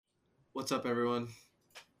What's up, everyone?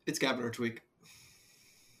 It's Gavin or Tweek.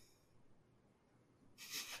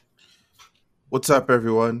 What's up,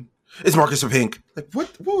 everyone? It's Marcus of Pink. Like,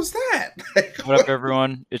 what was that? What up,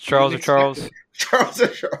 everyone? It's Charles or Charles. Charles or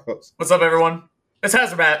Charles. What's up, everyone? It's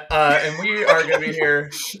Hazard and we are going to be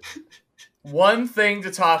here. One thing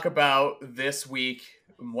to talk about this week,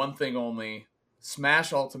 one thing only,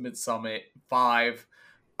 Smash Ultimate Summit 5,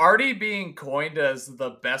 already being coined as the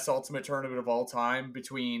best Ultimate Tournament of all time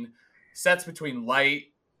between Light,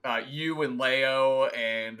 you and Leo,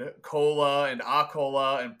 and Cola, and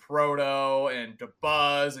Acola, and Proto, and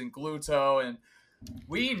Dabuzz, and Gluto, and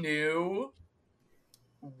we knew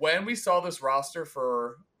when we saw this roster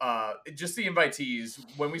for just the invitees,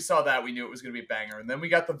 when we saw that, we knew it was going to be a banger. And then we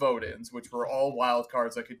got the vote-ins, which were all wild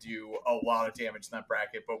cards that could do a lot of damage in that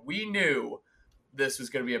bracket. But we knew this was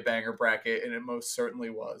going to be a banger bracket, and it most certainly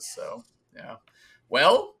was. So, yeah.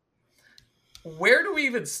 Well, where do we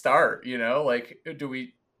even start? You know, like, do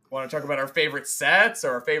we want to talk about our favorite sets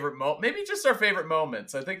or our favorite maybe just our favorite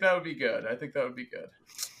moments? I think that would be good.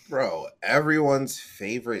 Bro, everyone's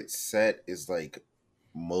favorite set is like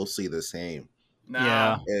mostly the same.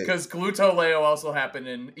 Nah, because Gluto Leo also happened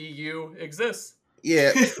in EU exists.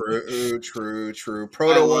 Yeah, true.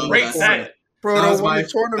 Proto won great set. Proto won the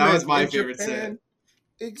tournament. That was my favorite set.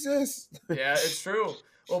 Exists. Yeah, it's true.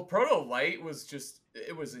 Well, Proto Light was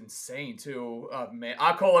it was insane too. Man,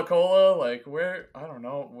 Cola, like I don't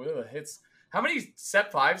know, where are the hits? How many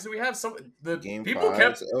set fives do we have? Game people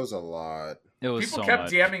fives, it was a lot. It was people so kept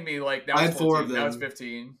much. DMing me like now it's 4 of 14, them. now it's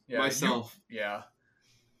 15. Yeah, myself.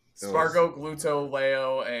 Spargo, Gluto,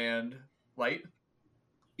 Leo, and Light.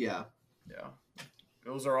 Yeah.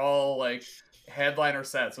 Those are all like headliner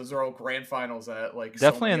sets. Those are all grand finals at like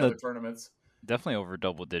definitely so many in the other tournaments. Definitely over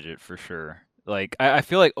double digit for sure. Like I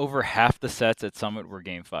feel like over half the sets at Summit were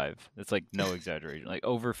Game 5. It's like no exaggeration. Like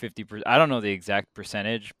over 50%. I don't know the exact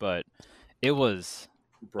percentage, but it was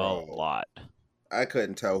a lot. I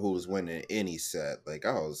couldn't tell who was winning any set. Like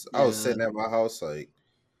I was sitting at my house like,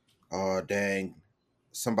 oh dang,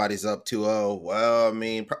 somebody's up 2-0. Well, I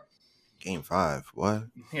mean, Game 5. What?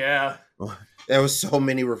 Yeah. There was so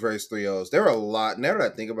many reverse 3-0s. There were a lot. Now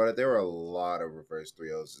that I think about it, there were a lot of reverse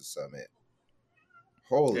 3-0s at Summit.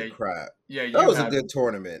 Holy crap! Yeah, that was a good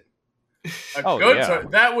tournament.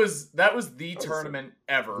 That was the tournament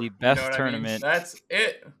ever. The best tournament. I mean? That's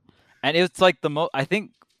it. And it's like the most. I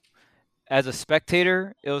think as a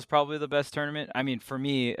spectator, it was probably the best tournament. I mean, for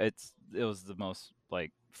me, it was the most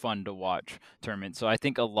like fun to watch tournament. So I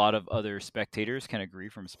think a lot of other spectators can agree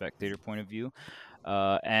from a spectator point of view.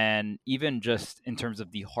 And even just in terms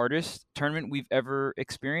of the hardest tournament we've ever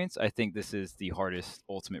experienced, I think this is the hardest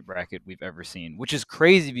ultimate bracket we've ever seen, which is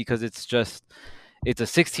crazy because it's a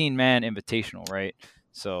 16-man invitational, right?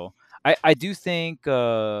 So I do think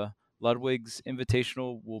Ludwig's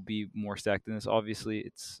invitational will be more stacked than this. Obviously,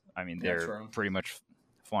 they're pretty much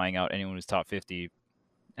flying out anyone who's top 50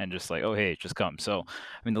 and just like, oh, hey, just come. So,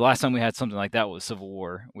 I mean, the last time we had something like that was Civil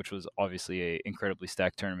War, which was obviously a incredibly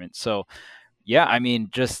stacked tournament. So, yeah, I mean,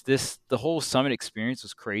 just the whole Summit experience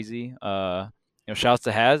was crazy. Shouts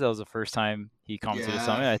to Haz. That was the first time he commented at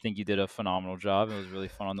Summit. I think you did a phenomenal job. It was really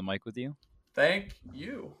fun on the mic with you. Thank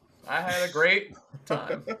you. I had a great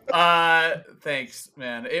time. Thanks,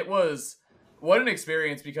 man. It was what an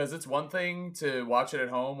experience because it's one thing to watch it at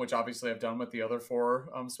home, which obviously I've done with the other 4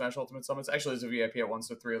 Smash Ultimate Summits. Actually, there's a VIP at one,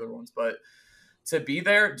 so 3 other ones. But to be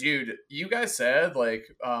there, dude, you guys said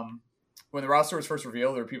like when the roster was first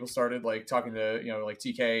revealed, there were people started like talking to, like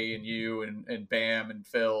TK and you and Bam and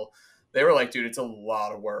Phil. They were like, dude, it's a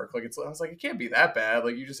lot of work. Like I was like, it can't be that bad.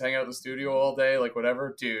 Like you just hang out at the studio all day, like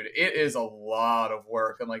whatever. Dude, it is a lot of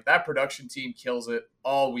work. And like that production team kills it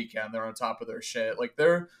all weekend. They're on top of their shit. Like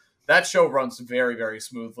that show runs very, very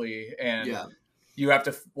smoothly. And you have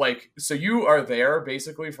to so you are there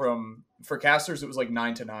basically for casters. It was like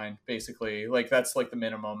 9 to 9, basically. Like that's like the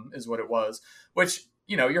minimum is what it was, which,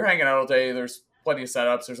 you're hanging out all day. There's plenty of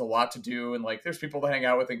setups. There's a lot to do. And like, there's people to hang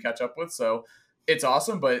out with and catch up with. So it's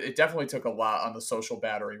awesome, but it definitely took a lot on the social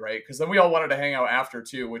battery, right? Because then we all wanted to hang out after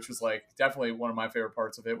too, which was like definitely one of my favorite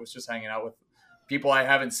parts of it was just hanging out with people I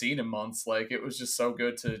haven't seen in months. Like it was just so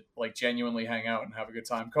good to like genuinely hang out and have a good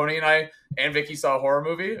time. Coney and I and Vicky saw a horror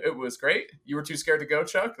movie. It was great. You were too scared to go,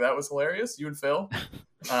 Chuck. That was hilarious. You and Phil,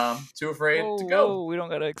 too afraid to go. Whoa, we don't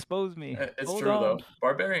gotta expose me. It's true though.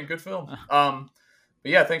 Barbarian, good film. But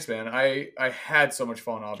yeah, thanks, man. I had so much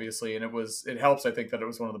fun, obviously, and it helps. I think that it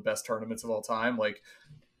was one of the best tournaments of all time. Like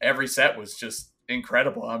every set was just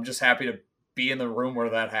incredible. I'm just happy to be in the room where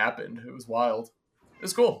that happened. It was wild. It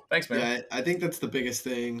was cool. Thanks, man. Yeah, I think that's the biggest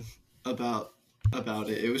thing about about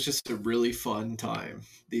it. It was just a really fun time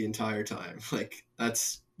the entire time. Like,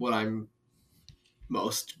 that's what I'm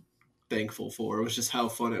most thankful for. It was just how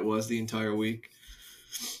fun it was the entire week.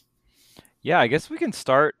 Yeah, I guess we can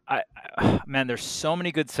start. Man, there's so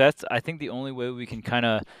many good sets. I think the only way we can kind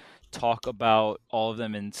of talk about all of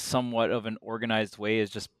them in somewhat of an organized way is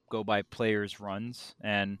just go by players' runs.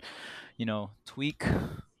 And,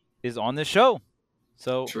 Tweek is on this show.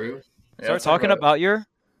 So True. start talking about your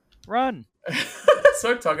run.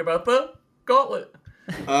 Start talking about the gauntlet.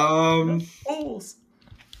 Fools.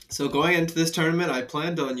 So going into this tournament, I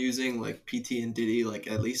planned on using like PT and Diddy like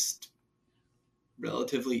at least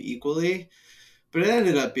relatively equally, but it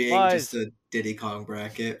ended up being just a Diddy Kong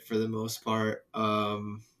bracket for the most part. I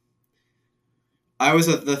was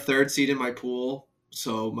at the 3rd seed in my pool,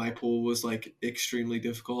 so my pool was like extremely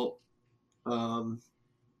difficult.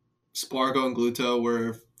 Spargo and Gluto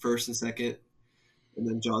were 1st and 2nd, and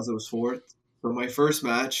then Jazza was 4th. So my first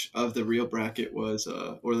match of the real bracket was,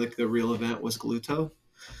 or like the real event was Gluto.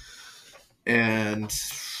 And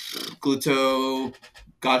Gluto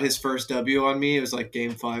got his first W on me. It was like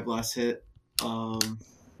game 5 last hit. And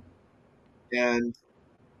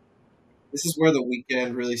this is where the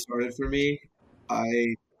weekend really started for me.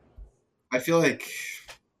 I feel like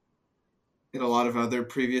in a lot of other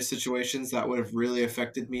previous situations that would have really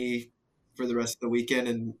affected me for the rest of the weekend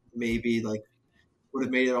and maybe like would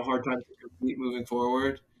have made it a hard time to compete moving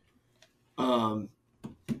forward. But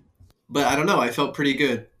I don't know. I felt pretty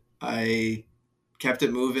good. I kept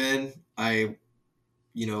it moving. I,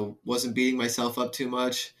 wasn't beating myself up too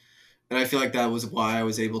much. And I feel like that was why I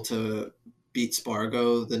was able to beat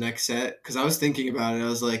Spargo the next set. Because I was thinking about it. I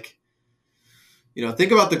was like,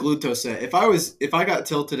 think about the Gluto set. If I got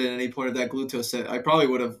tilted at any point of that Gluto set, I probably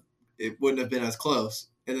it wouldn't have been as close.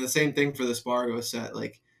 And the same thing for the Spargo set.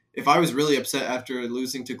 Like, if I was really upset after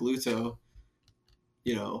losing to Gluto,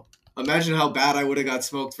 imagine how bad I would have got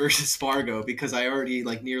smoked versus Spargo, because I already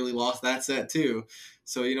like nearly lost that set too.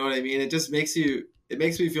 So you know what I mean? It just makes me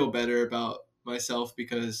feel better about myself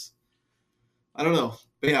because I don't know.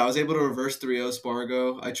 But yeah, I was able to reverse 3-0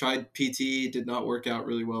 Spargo. I tried PT, did not work out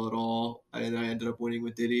really well at all, and I ended up winning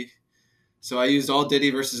with Diddy. So I used all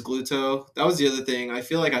Diddy versus Gluto. That was the other thing. I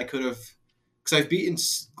feel like I could have, because I've beaten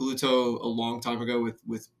Gluto a long time ago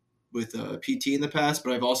with PT in the past,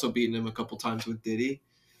 but I've also beaten him a couple times with Diddy.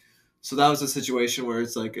 So that was a situation where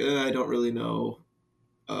it's like, I don't really know.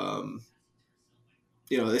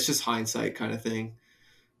 It's just hindsight kind of thing.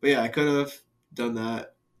 But yeah, I could have done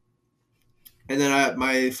that. And then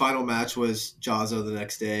my final match was Jazza the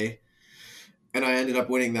next day, and I ended up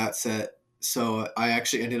winning that set. So I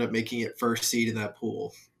actually ended up making it 1st seed in that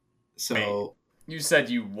pool. So you said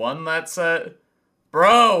you won that set?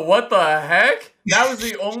 Bro, what the heck? That was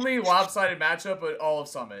the only lopsided matchup at all of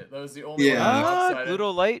Summit. That was the only one lopsided.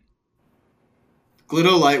 Gluto Light?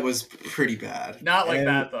 Gluto Light was pretty bad. Not like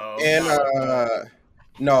that, though. And,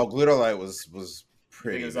 no, Gluto Light was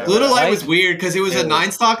pretty bad. Gluto Light was weird because it was a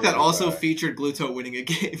 9-stock that also featured Gluto winning a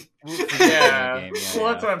game. Yeah. Well,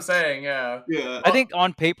 that's what I'm saying, yeah. I think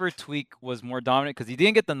on paper, Tweek was more dominant because he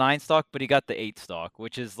didn't get the 9-stock, but he got the 8-stock,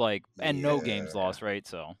 which is like, and no games lost, right?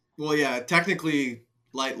 So. Well, yeah, technically,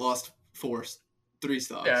 Light lost 3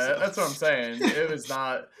 stocks. Yeah, so. That's what I'm saying. It was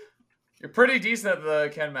not. You're pretty decent at the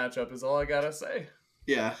Ken matchup, is all I gotta say.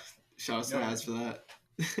 Yeah, shout out to Haz for that.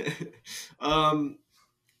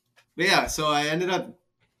 But yeah, so I ended up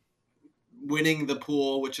winning the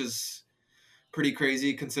pool, which is pretty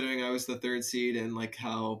crazy considering I was the 3rd seed and like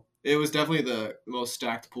how it was definitely the most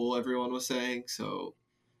stacked pool, everyone was saying. So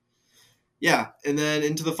yeah, and then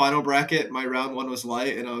into the final bracket, my round 1 was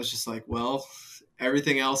Light, and I was just like, well,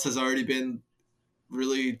 everything else has already been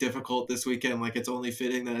really difficult this weekend. Like, it's only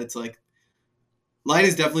fitting that it's like Light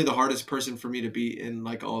is definitely the hardest person for me to beat in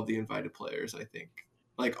like all of the invited players, I think.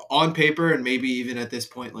 Like on paper and maybe even at this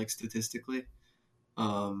point, like statistically,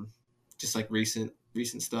 just like recent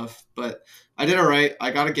stuff. But I did all right.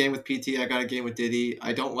 I got a game with PT. I got a game with Diddy.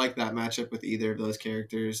 I don't like that matchup with either of those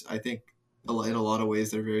characters. I think in a lot of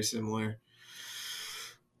ways they're very similar.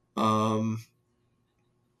 But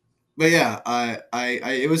yeah, I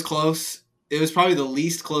it was close. It was probably the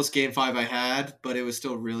least close game 5 I had, but it was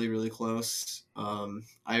still really, really close.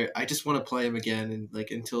 I just want to play him again, and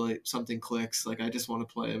like until something clicks, like I just want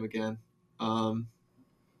to play him again. And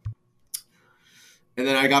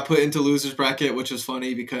then I got put into losers bracket, which was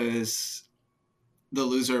funny because the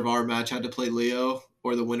loser of our match had to play Leo,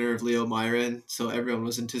 or the winner of Leo Myron. So everyone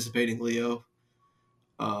was anticipating Leo.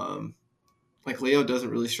 Like Leo doesn't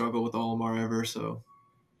really struggle with Olimar ever, so.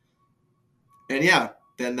 And yeah,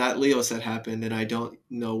 then that Leo set happened, and I don't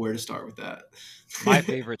know where to start with that. My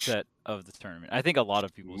favorite set of this tournament. I think a lot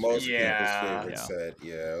of people's Most favorite set. people's Yeah. favorite set.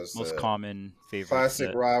 Yeah, it was Most a common favorite classic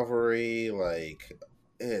set. rivalry. Like,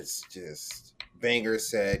 it's just banger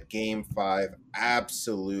set. Game 5,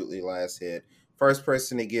 absolutely last hit. First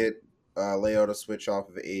person to get Leo to switch off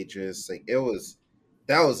of Aegis. Like,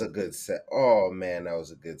 that was a good set. Oh man, that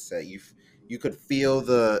was a good set. You could feel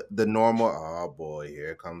the normal. Oh boy,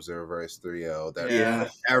 here comes the reverse 3-0. That Yeah.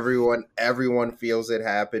 everyone feels it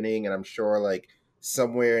happening, and I'm sure like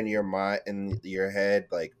somewhere in your mind, in your head,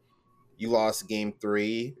 like you lost game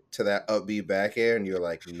 3 to that upbeat back air, and you're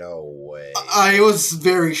like, no way. I was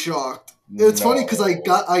very shocked. It's funny because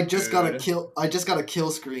I just got a Dude. kill. I just got a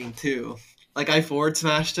kill screen too. Like I forward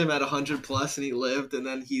smashed him at 100 plus, and he lived. And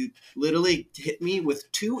then he literally hit me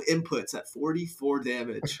with 2 inputs at 44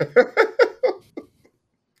 damage.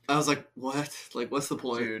 I was like, what? Like, what's the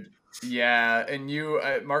point? Dude, yeah, and you,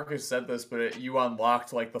 Marcus said this, but you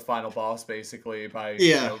unlocked like the final boss basically by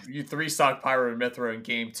you 3-stock Pyro and Mithra in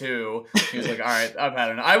game 2. He was like, all right, I've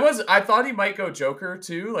had enough. I thought he might go Joker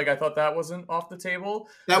too. Like I thought that wasn't off the table.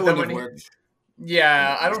 That wouldn't have worked.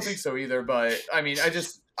 Yeah, I don't think so either. But I mean, I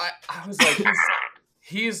was like,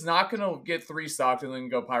 he's not gonna get 3-stocked and then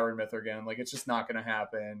go Pyro and Mithra again. Like it's just not gonna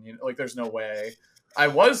happen. You know, like there's no way. I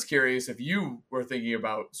was curious if you were thinking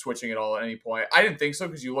about switching at all at any point. I didn't think so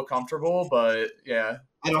because you look comfortable, but yeah.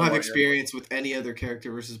 I don't have experience with any other character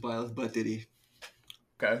versus Byleth but Diddy.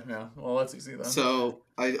 Okay, yeah. Well, that's easy then. So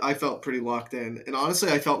I felt pretty locked in. And honestly,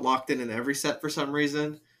 I felt locked in every set for some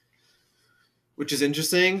reason, which is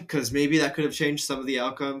interesting because maybe that could have changed some of the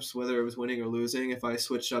outcomes, whether it was winning or losing, if I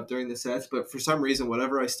switched up during the sets. But for some reason,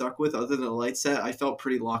 whatever I stuck with, other than a light set, I felt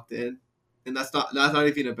pretty locked in. And that's not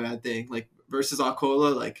even a bad thing. Like, versus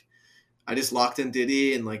Akola, like I just locked in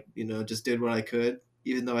Diddy and like, just did what I could,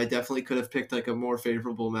 even though I definitely could have picked like a more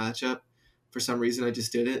favorable matchup. For some reason I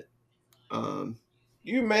just did it.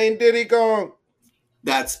 You main Diddy Kong.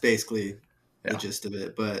 That's basically the gist of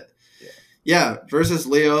it. But yeah, versus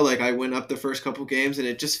Leo, like I went up the first couple games and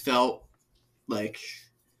it just felt like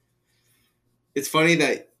it's funny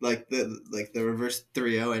that like the reverse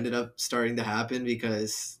 3-0 ended up starting to happen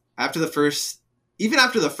because after the first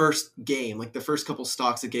game, like the first couple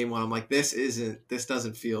stocks of game 1, I'm like, this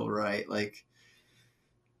doesn't feel right. Like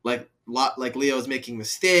Leo's making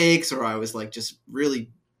mistakes, or I was like just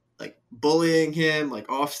really like bullying him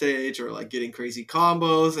like off stage, or like getting crazy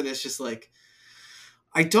combos, and it's just like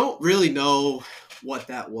I don't really know what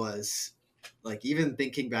that was. Like even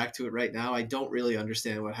thinking back to it right now, I don't really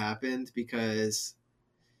understand what happened because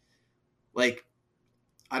like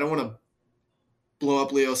I don't want to blow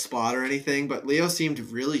up Leo's spot or anything, but Leo seemed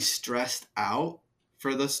really stressed out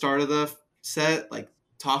for the start of the set, like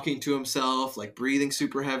talking to himself, like breathing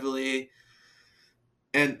super heavily.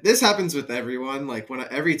 And this happens with everyone. Like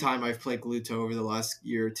every time I've played Gluto over the last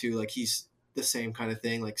year or two, like he's the same kind of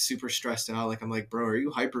thing, like super stressed out. Like I'm like, bro, are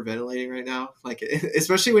you hyperventilating right now? Like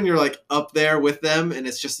especially when you're like up there with them and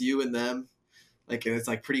it's just you and them, like, and it's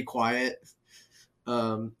like pretty quiet.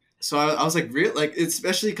 So I was like, real, like,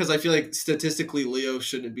 especially because I feel like statistically Leo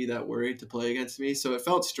shouldn't be that worried to play against me. So it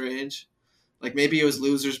felt strange. Like maybe it was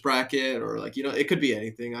loser's bracket or like, it could be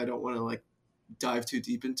anything. I don't want to like dive too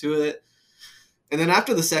deep into it. And then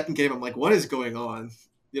after the second game, I'm like, what is going on?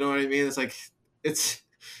 You know what I mean? It's like, it's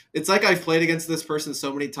like I've played against this person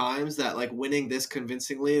so many times that like winning this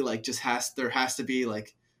convincingly, like there has to be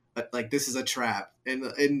like this is a trap.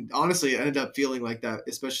 And honestly, it ended up feeling like that,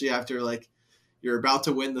 especially after like, you're about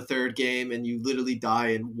to win the third game and you literally die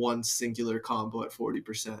in one singular combo at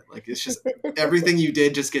 40%. Like it's just everything you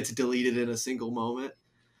did just gets deleted in a single moment.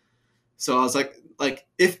 So I was like,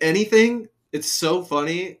 if anything, it's so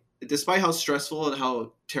funny. Despite how stressful and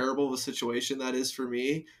how terrible of a situation that is for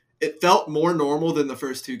me, it felt more normal than the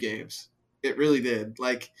first 2 games. It really did.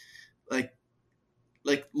 Like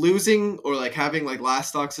losing or like having like last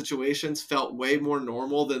stock situations felt way more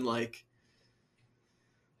normal than like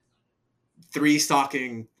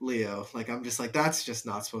 3-stocking Leo. Like I'm just like, that's just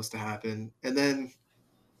not supposed to happen. And then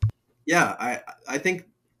I think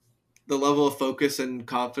the level of focus and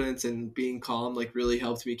confidence and being calm like really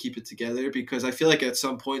helped me keep it together, because I feel like at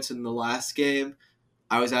some points in the last game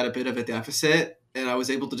I was at a bit of a deficit and I was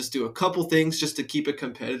able to just do a couple things just to keep it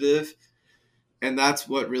competitive, and that's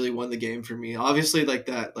what really won the game for me. Obviously like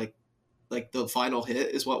that like the final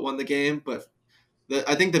hit is what won the game, but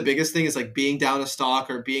I think the biggest thing is like being down a stock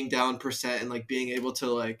or being down percent and like being able to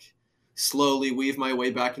like slowly weave my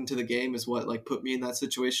way back into the game is what like put me in that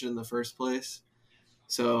situation in the first place.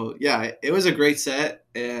 So yeah, it was a great set.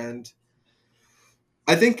 And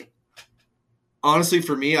I think honestly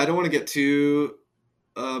for me, I don't want to get too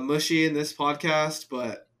mushy in this podcast,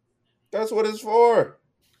 but that's what it's for.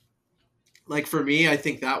 like for me, I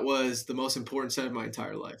think that was the most important set of my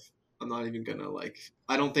entire life. I'm not even gonna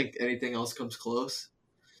I don't think anything else comes close.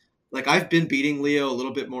 Like I've been beating Leo a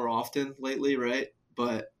little bit more often lately, right?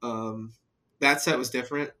 But that set was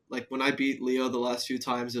different. Like when I beat Leo the last few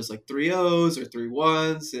times, it was like 3-0s or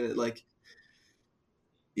 3-1s, and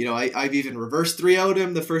I've even reversed 3-0'd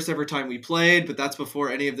him the first ever time we played, but that's before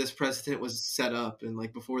any of this precedent was set up and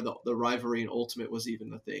like before the rivalry and Ultimate was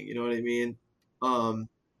even a thing. You know what I mean? Um,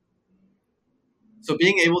 so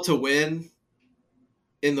being able to win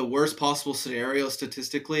in the worst possible scenario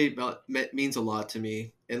statistically means a lot to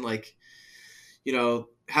me. And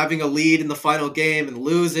having a lead in the final game and then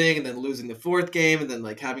losing the fourth game and then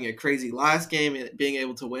like having a crazy last game and being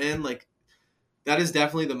able to win, like that is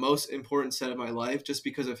definitely the most important set of my life just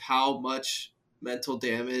because of how much mental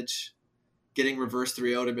damage getting reverse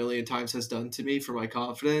 3-0 a million times has done to me for my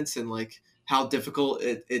confidence and like how difficult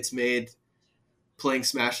it's made playing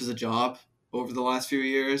Smash as a job over the last few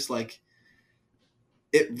years. Like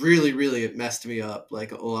it really, really it messed me up.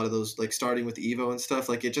 Like a lot of those, like starting with Evo and stuff,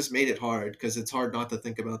 like it just made it hard because it's hard not to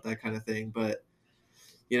think about that kind of thing. But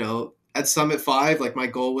at Summit 5, like my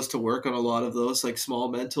goal was to work on a lot of those like small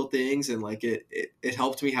mental things, and like it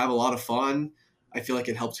helped me have a lot of fun. I feel like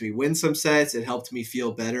it helped me win some sets. It helped me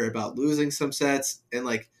feel better about losing some sets. And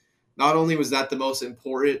like not only was that the most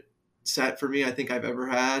important set for me I think I've ever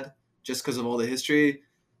had, just because of all the history,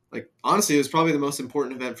 like honestly, it was probably the most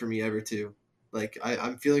important event for me ever too. Like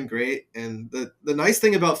I'm feeling great. And the nice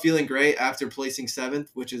thing about feeling great after placing 7th,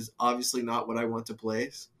 which is obviously not what I want to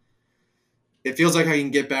place, it feels like I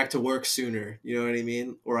can get back to work sooner. You know what I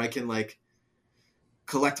mean? Or I can like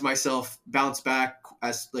collect myself, bounce back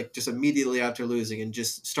as like just immediately after losing and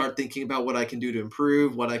just start thinking about what I can do to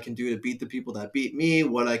improve, what I can do to beat the people that beat me,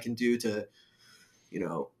 what I can do to,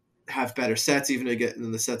 have better sets, even to get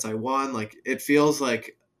in the sets I won. Like it feels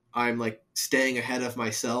like I'm like staying ahead of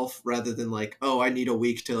myself rather than like, oh, I need a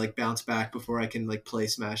week to like bounce back before I can like play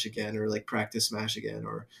Smash again or like practice Smash again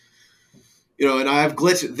or and I have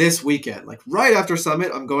Glitch this weekend. Like right after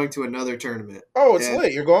Summit, I'm going to another tournament. Oh, it's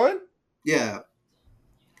late. You're going? Yeah.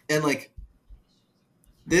 And like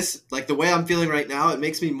this, like the way I'm feeling right now, it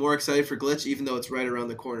makes me more excited for Glitch, even though it's right around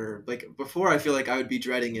the corner. Like before, I feel like I would be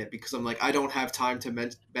dreading it because I'm like, I don't have time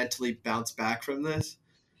to mentally bounce back from this.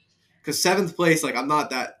 Because 7th place, like I'm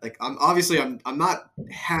not that, like I'm not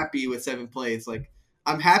happy with 7th place. Like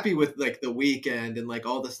I'm happy with like the weekend and like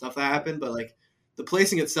all the stuff that happened, but like the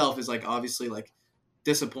placing itself is like obviously like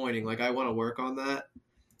disappointing. Like I want to work on that,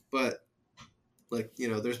 but like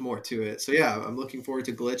there's more to it. So yeah, I'm looking forward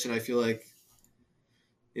to Glitch, and I feel like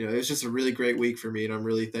it was just a really great week for me, and I'm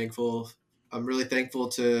really thankful. I'm really thankful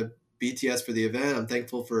to BTS for the event. I'm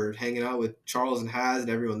thankful for hanging out with Charles and Haz and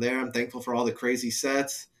everyone there. I'm thankful for all the crazy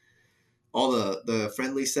sets, all the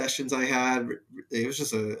friendly sessions I had. It was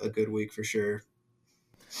just a good week for sure.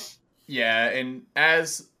 Yeah, and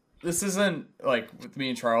as this isn't like with me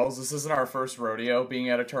and Charles, this isn't our first rodeo being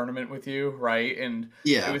at a tournament with you, right? And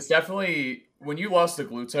Yeah, it was definitely when you lost to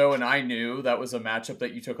Gluto, and I knew that was a matchup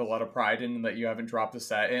that you took a lot of pride in and that you haven't dropped a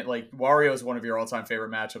set. And like Wario is one of your all-time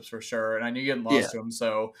favorite matchups for sure, and I knew you hadn't lost to him,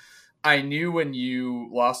 so I knew when you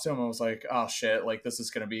lost to him, I was like, oh shit, like this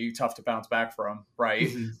is going to be tough to bounce back from, right?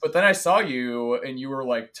 Mm-hmm. But then I saw you and you were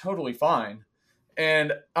like totally fine.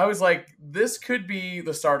 And I was like, this could be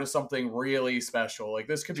the start of something really special. Like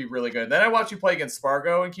this could be really good. Then I watched you play against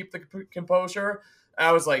Spargo and keep the composure.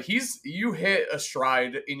 I was like, you hit a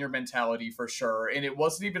stride in your mentality for sure. And it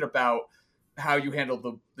wasn't even about how you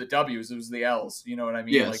handled the W's. It was the L's. You know what I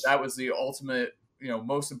mean? Yes. Like that was the ultimate,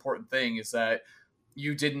 most important thing is that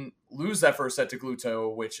you didn't lose that first set to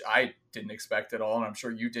Gluto, which I didn't expect at all, and I'm sure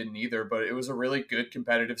you didn't either, but it was a really good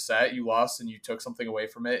competitive set. You lost and you took something away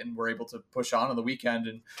from it and were able to push on the weekend,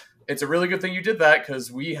 and it's a really good thing you did that because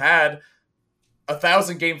we had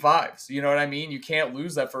 1,000 game 5s. You know what I mean? You can't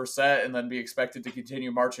lose that first set and then be expected to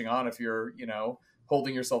continue marching on if you're,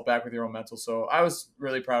 holding yourself back with your own mental. So I was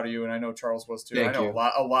really proud of you, and I know Charles was too. Thank I know you.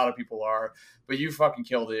 a lot of people are, but you fucking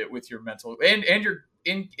killed it with your mental and your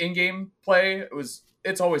in-game play.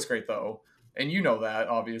 It's always great though, and you know that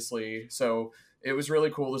obviously. So it was really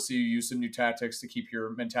cool to see you use some new tactics to keep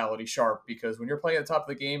your mentality sharp, because when you're playing at the top of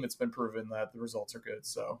the game, it's been proven that the results are good.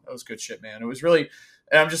 So that was good shit, man. It was really,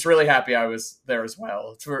 and I'm just really happy I was there as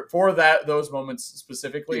well for those moments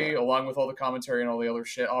specifically, along with all the commentary and all the other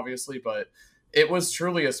shit, obviously. But it was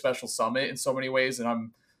truly a special summit in so many ways, and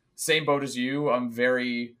I'm same boat as you. I'm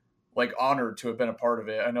very like honored to have been a part of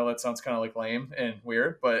it. I know that sounds kind of like lame and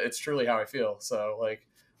weird, but it's truly how I feel. So like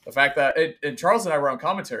the fact that and Charles and I were on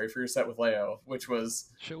commentary for your set with Leo, which was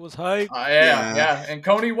Shit was hype. Yeah, and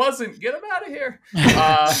Coney wasn't. Get him out of here.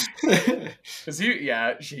 Because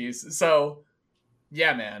jeez. So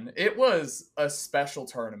yeah, man, it was a special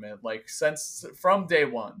tournament. Like since from day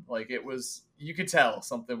one, like it was, you could tell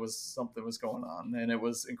something was going on, and it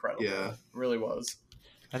was incredible. Yeah, it really was.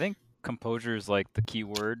 I think composure is like the key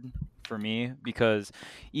word for me, because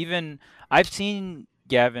even I've seen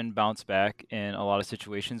Gavin bounce back in a lot of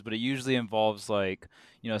situations, but it usually involves like,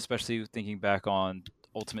 especially thinking back on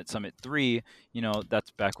Ultimate Summit 3,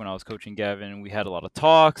 that's back when I was coaching Gavin. We had a lot of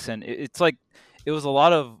talks, and it's like it was a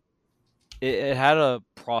lot of it had a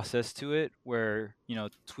process to it where,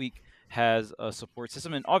 Tweek has a support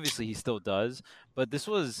system, and obviously he still does, but this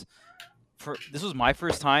was my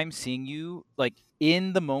first time seeing you like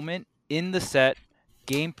in the moment, in the set,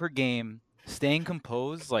 game per game, staying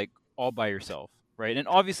composed, like all by yourself, right? And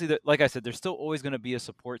obviously, like I said, there's still always going to be a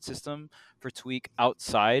support system for Tweek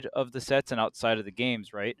outside of the sets and outside of the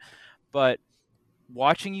games, right? But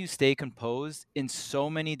watching you stay composed in so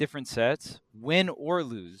many different sets, win or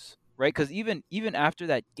lose, right? Because even after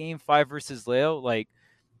that game 5 versus Leo, like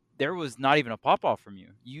there was not even a pop off from you.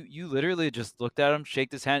 You literally just looked at him,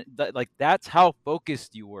 shaked his hand. Like that's how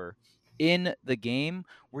focused you were in the game,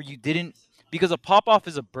 where you didn't, because a pop off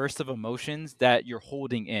is a burst of emotions that you're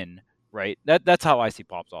holding in, right? That's how I see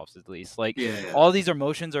pop offs, at least. Like yeah. all these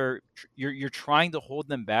emotions are you're trying to hold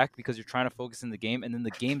them back because you're trying to focus in the game, and then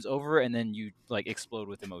the game's over, and then you like explode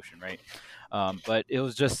with emotion, right? But it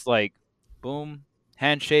was just like boom,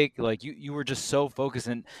 handshake, like you were just so focused,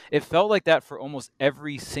 and it felt like that for almost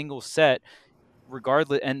every single set,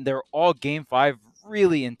 regardless, and they're all game 5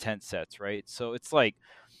 really intense sets, right? So it's like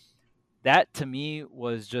that to me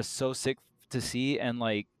was just so sick to see. And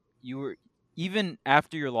like you were, even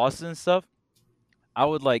after your losses and stuff, I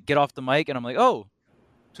would like get off the mic and I'm like, oh,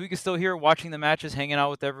 Tweek is still here watching the matches, hanging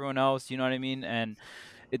out with everyone else, you know what I mean? And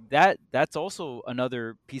that's also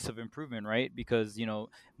another piece of improvement, right? Because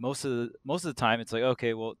most of the time it's like,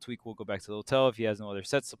 okay, well, Tweek will go back to the hotel if he has no other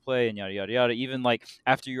sets to play, and yada yada yada. Even like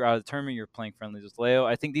after you're out of the tournament, you're playing friendlies with Leo.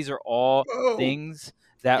 I think these are all things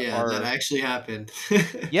that Yeah, are that actually happened.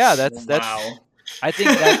 yeah, that's Wow. I think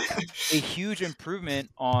that's a huge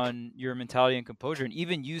improvement on your mentality and composure, and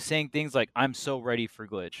even you saying things like, "I'm so ready for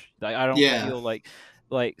glitch." Like I don't Yeah. feel like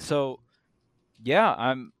so.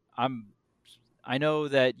 Yeah, I know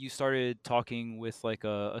that you started talking with like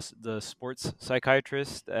the sports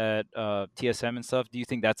psychiatrist at TSM and stuff. Do you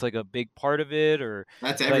think that's like a big part of it, or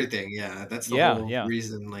That's like everything. Yeah, that's the yeah, whole yeah,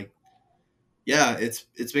 reason. Like, yeah,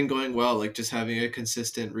 it's been going well. Like, just having a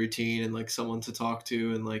consistent routine and like someone to talk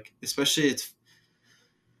to, and like especially it's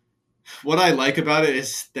what I like about it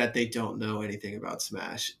is that they don't know anything about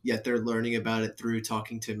Smash, yet they're learning about it through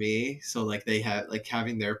talking to me. So like they have like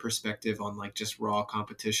having their perspective on like just raw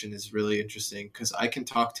competition is really interesting, because I can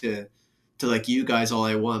talk to like you guys all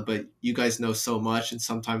I want, but you guys know so much, and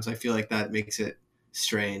sometimes I feel like that makes it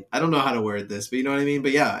strained. I don't know how to word this, but you know what I mean.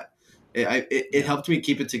 But yeah, it helped me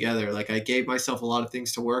keep it together. Like I gave myself a lot of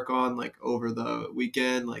things to work on, like over the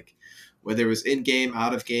weekend, like whether it was in game,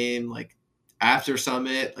 out of game, like after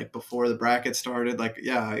summit, like before the bracket started. Like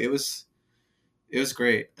yeah, it was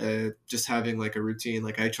great. Just having like a routine.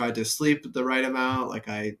 Like I tried to sleep the right amount. Like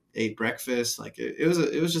I ate breakfast. Like it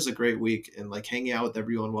was just a great week, and like hanging out with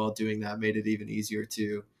everyone while doing that made it even easier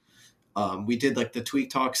too. We did like the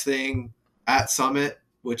Tweek Talks thing at Summit,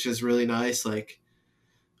 which is really nice. Like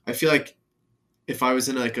I feel like if I was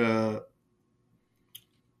in like a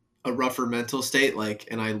rougher mental state, like,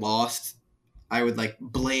 and I lost, I would like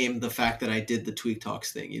blame the fact that I did the Tweek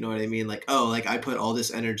Talks thing. You know what I mean? Like, oh, like I put all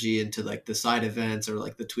this energy into like the side events or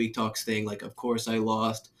like the Tweek Talks thing. Like, of course I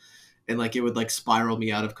lost, and like it would like spiral me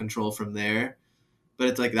out of control from there. But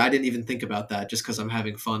it's like I didn't even think about that, just because I'm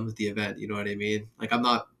having fun with the event. You know what I mean? Like I'm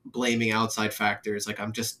not blaming outside factors. Like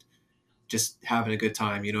I'm just having a good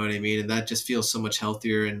time. You know what I mean? And that just feels so much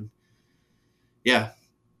healthier. And yeah,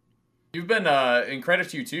 You've been and credit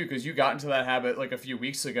to you too, because you got into that habit like a few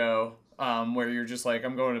weeks ago, where you're just like,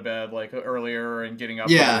 I'm going to bed like earlier and getting up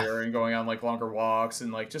yeah, earlier and going on like longer walks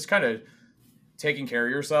and like just kind of taking care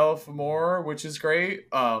of yourself more, which is great.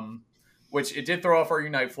 Which it did throw off our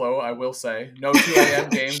Unite flow, I will say. No 2 a.m.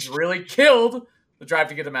 games really killed the drive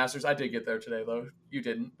to get to Masters. I did get there today though. You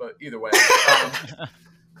didn't, but either way,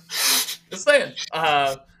 just saying.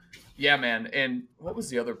 Yeah, man. And what was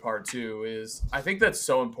the other part too is I think that's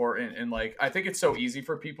so important. And like, I think it's so easy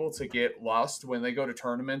for people to get lost when they go to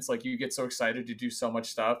tournaments. Like you get so excited to do so much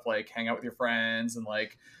stuff, like hang out with your friends and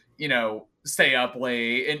like, stay up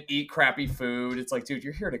late and eat crappy food. It's like, dude,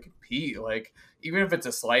 you're here to compete. Like, even if it's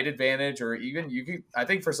a slight advantage, or even you can, I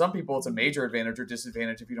think for some people it's a major advantage or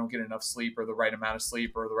disadvantage if you don't get enough sleep or the right amount of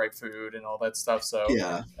sleep or the right food and all that stuff. So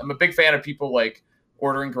Yeah. I'm a big fan of people like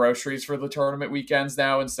ordering groceries for the tournament weekends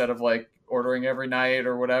now instead of like ordering every night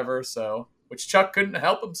or whatever. So, which Chuck couldn't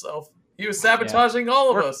help himself. He was sabotaging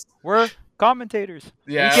all of us. We're commentators.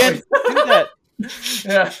 Yeah. We can't do that.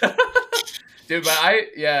 Yeah. Dude, but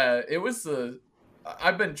it was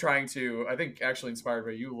I've been trying to, I think actually inspired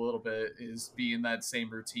by you a little bit, is be in that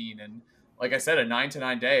same routine. And like I said, a 9 to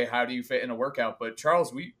 9 day, how do you fit in a workout? But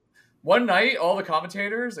Charles, one night, all the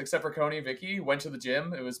commentators, except for Coney and Vicky, went to the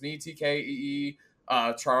gym. It was me, TK, EE,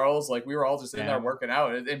 Charles, like we were all just in there working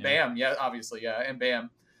out. And Bam, obviously, and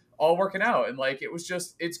Bam, all working out. And like, it was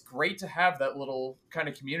just, it's great to have that little kind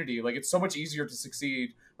of community. Like, it's so much easier to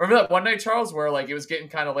succeed. Remember that one night, Charles, where like it was getting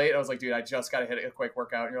kind of late? I was like, dude, I just got to hit a quick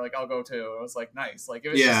workout. And you're like, I'll go too. I was like, nice. Like, it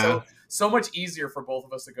was just so much easier for both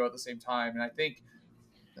of us to go at the same time. And I think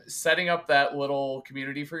setting up that little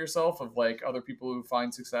community for yourself of like other people who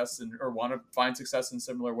find success or want to find success in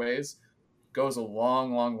similar ways goes a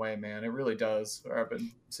long, long way, man. It really does. I've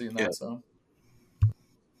been seeing that. So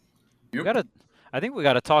I think we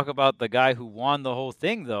got to talk about the guy who won the whole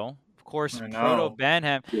thing, though. Of course, Proto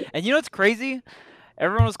Banham. And you know what's crazy?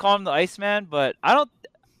 Everyone was calling him the Iceman, but I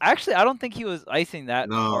don't think he was icing that.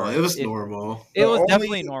 No, hard. it was normal. It was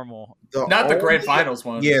definitely normal. Not the grand finals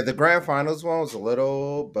one. Yeah, the grand finals one was a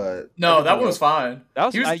little, but no, that one was fine. That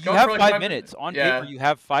was, you have like 5 minutes on paper. You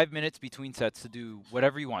have 5 minutes between sets to do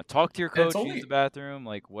whatever you want. Talk to your coach, use the bathroom,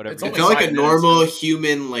 like whatever. It felt like a normal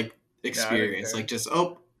human like experience. Like just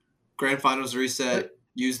grand finals reset,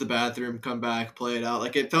 use the bathroom, come back, play it out.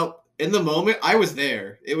 Like it felt. In the moment, I was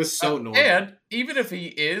there. It was so normal. And even if he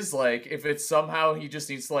is, like, if it's somehow he just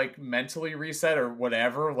needs to, like, mentally reset or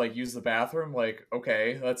whatever, like, use the bathroom, like,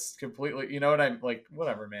 okay, that's completely, you know what I'm, like,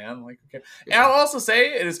 whatever, man. Like, okay. Yeah. And I'll also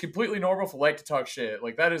say it is completely normal for Light to talk shit.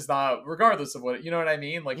 Like, that is not, regardless of what, you know what I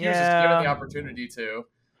mean? Like, he was just given the opportunity to.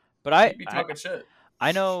 But be talking shit.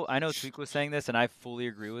 I know Tweek was saying this, and I fully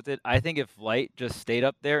agree with it. I think if Light just stayed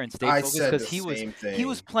up there and stayed focused, because he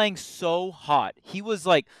was playing so hot. He was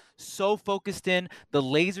like so focused in. The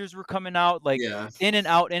lasers were coming out like in and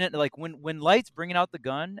out in it. Like when Light's bringing out the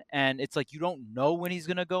gun, and it's like you don't know when he's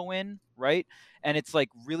gonna go in, right? And it's like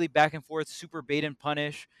really back and forth, super bait and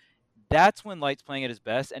punish. That's when Light's playing at his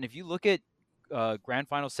best. And if you look at Grand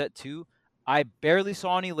Final Set 2. I barely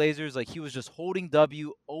saw any lasers. Like he was just holding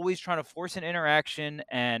W, always trying to force an interaction.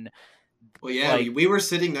 And we were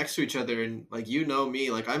sitting next to each other, and like you know me,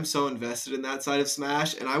 like I'm so invested in that side of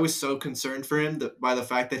Smash, and I was so concerned for him by the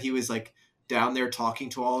fact that he was like down there talking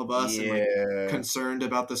to all of us and like concerned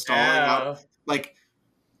about the stalling. Like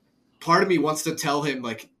part of me wants to tell him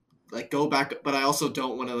like go back, but I also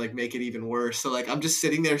don't want to like make it even worse. So like I'm just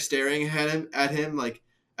sitting there staring at him like.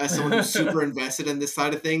 As someone who's super invested in this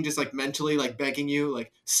side of thing, just like mentally like begging you,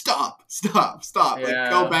 like stop, like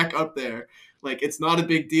go back up there. Like it's not a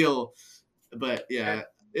big deal, but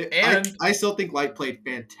I still think Light played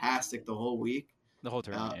fantastic the whole week, the whole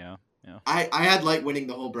tournament. I had Light winning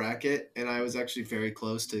the whole bracket, and I was actually very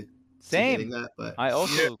close to getting that. But I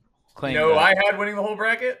also claimed I had winning the whole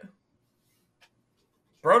bracket.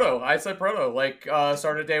 Proto, I said Proto. Like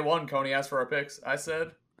started day one, Coney asked for our picks. I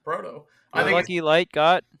said Proto. I think lucky Light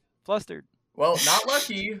got flustered. Well, not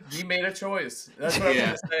lucky. He made a choice. That's what I'm going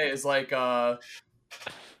to say is like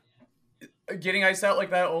getting iced out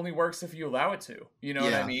like that only works if you allow it to. You know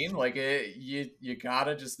what I mean? Like you got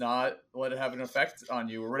to just not let it have an effect on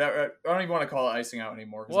you or whatever. I don't even want to call it icing out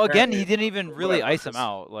anymore. Well, again, he didn't even really ice him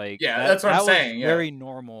out. Like that's what I'm saying. Very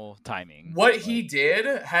normal timing. What he did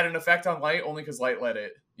had an effect on Light only because Light let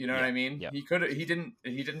it. You know what I mean? Yeah. He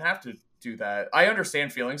didn't have to do that. I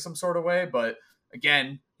understand feeling some sort of way, but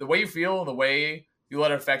again, the way you feel and the way you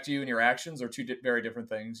let it affect you and your actions are two very different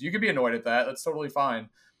things. You can be annoyed at that. That's totally fine.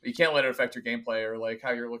 But you can't let it affect your gameplay or like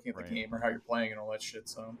how you're looking at the game or how you're playing and all that shit.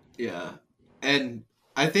 So and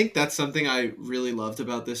I think that's something I really loved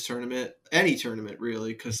about this tournament. Any tournament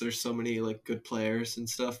really, because there's so many like good players and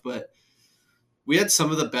stuff. But we had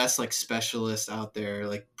some of the best like specialists out there.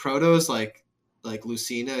 Like Proto's like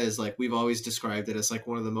Lucina is like we've always described it as like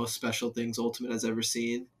one of the most special things Ultimate has ever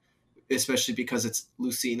seen, especially because it's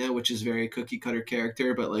Lucina, which is very cookie cutter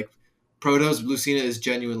character, but like Proto's Lucina is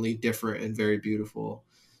genuinely different and very beautiful.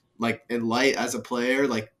 Like and Light as a player,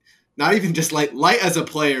 like not even just Light as a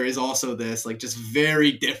player is also this like just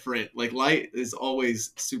very different. Like Light is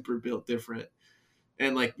always super built different,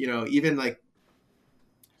 and like you know even like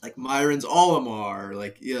Myron's Olimar,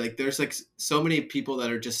 like there's like so many people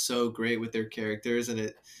that are just so great with their characters,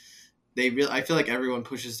 and I feel like everyone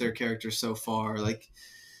pushes their character so far. Like,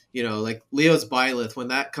 like Leo's Byleth, when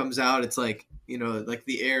that comes out, it's like, like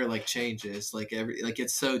the air like changes, like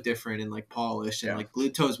it's so different and like polished. And like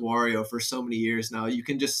Blueto's Wario for so many years now, you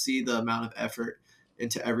can just see the amount of effort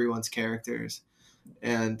into everyone's characters.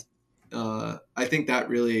 And I think that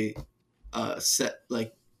really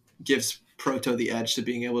gives Proto the edge to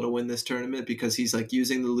being able to win this tournament, because he's like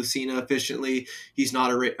using the Lucina efficiently. He's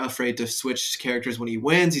not afraid to switch characters when he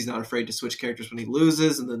wins. He's not afraid to switch characters when he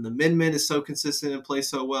loses. And then the Min Min is so consistent and plays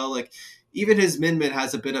so well. Like, even his Min Min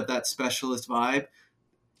has a bit of that specialist vibe.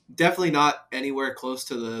 Definitely not anywhere close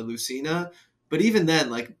to the Lucina, but even then,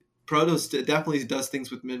 like, Protoss definitely does things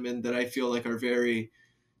with Min Min that I feel like are very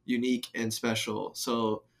unique and special.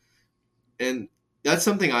 So, and that's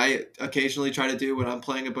something I occasionally try to do when I'm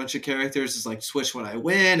playing a bunch of characters, is like switch when I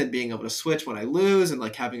win and being able to switch when I lose, and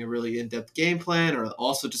like having a really in-depth game plan, or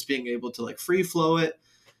also just being able to like free flow it.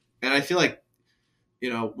 And I feel like,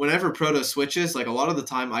 whenever Proto switches, like a lot of the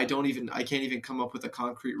time I can't even come up with a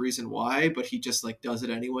concrete reason why, but he just like does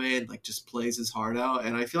it anyway and like just plays his heart out.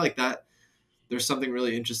 And I feel like that there's something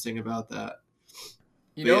really interesting about that.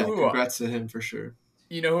 Congrats to him for sure.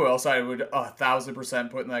 You know who else I would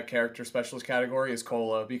 1,000% put in that character specialist category is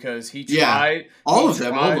Cola, because he tried all of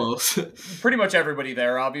them almost. Pretty much everybody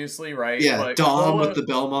there, obviously, right? Yeah, but Dom with the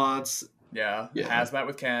Belmonts. Yeah, Hazmat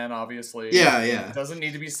with Ken, obviously. Yeah. It doesn't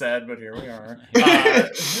need to be said, but here we are.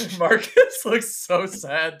 Marcus looks so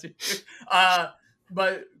sad, dude.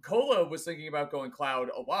 But Cola was thinking about going Cloud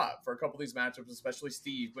a lot for a couple of these matchups, especially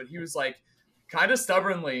Steve, but he was like, kind of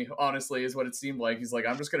stubbornly, honestly, is what it seemed like. He's like,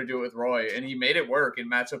 I'm just going to do it with Roy. And he made it work in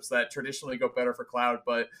matchups that traditionally go better for Cloud.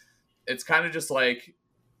 But it's kind of just like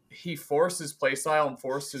he forced his playstyle and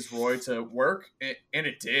forced his Roy to work. And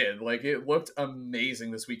it did. Like, it looked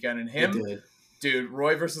amazing this weekend. And him, dude,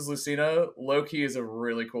 Roy versus Lucina, low-key is a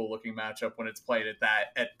really cool looking matchup when it's played at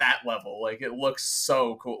that level. Like, it looks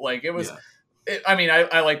so cool. Like, it was... Yeah.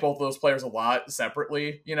 I like both of those players a lot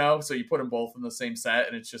separately, so you put them both in the same set,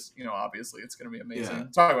 and it's just, obviously it's going to be amazing. Yeah.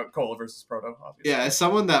 Talk about Cola versus Proto, obviously. Yeah, as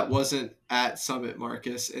someone that wasn't at Summit,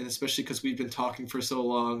 Marcus, and especially because we've been talking for so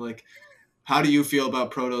long, like, how do you feel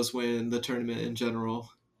about Proto's win, the tournament in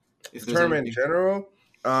general? The tournament in general?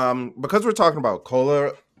 Because we're talking about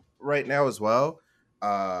Cola right now as well,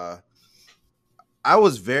 I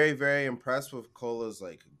was very, very impressed with Cola's,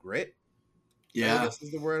 like, grit. Yeah, this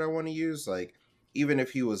is the word I want to use. Like, even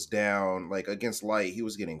if he was down, like against Light, he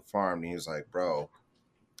was getting farmed, and he was like, "Bro,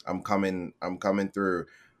 I'm coming through."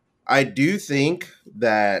 I do think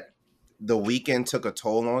that the weekend took a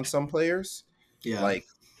toll on some players. Yeah, like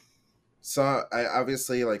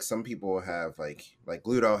obviously, like some people have like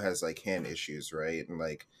Ludo has like hand issues, right? And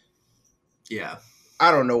like, yeah,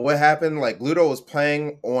 I don't know what happened. Like Ludo was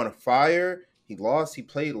playing on fire. He lost. He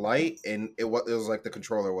played Light, and it was like the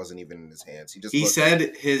controller wasn't even in his hands. He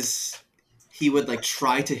said he would like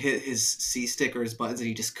try to hit his C stick or his buttons, and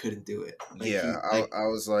he just couldn't do it. Like, yeah, I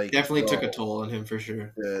was like, definitely took a toll on him for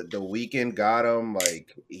sure. The weekend got him.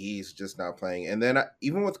 Like, he's just not playing. And then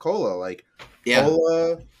even with Cola, like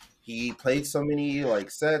Cola, he played so many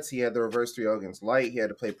like sets. He had the reverse 3-0 against Light. He had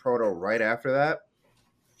to play Proto right after that.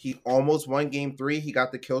 He almost won game 3. He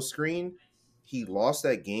got the kill screen. He lost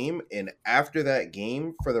that game, and after that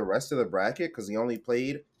game, for the rest of the bracket, because he only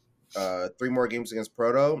played 3 more games against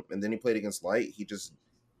Proto, and then he played against Light, it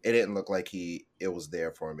didn't look like it was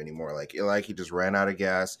there for him anymore. Like he just ran out of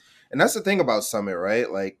gas. And that's the thing about Summit, right?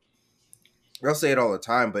 Like, I'll say it all the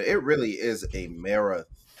time, but it really is a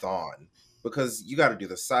marathon, because you got to do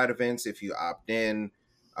the side events if you opt in.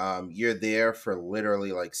 You're there for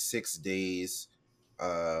literally like 6 days.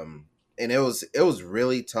 And it was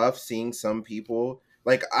really tough seeing some people.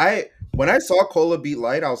 Like, when I saw Cola beat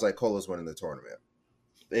Light, I was like, Cola's winning the tournament.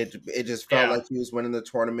 It just felt like he was winning the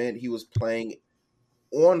tournament. He was playing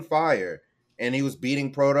on fire, and he was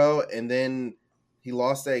beating Proto, and then he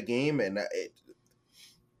lost that game, and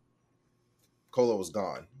Cola was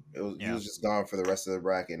gone. He was just gone for the rest of the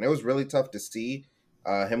bracket, and it was really tough to see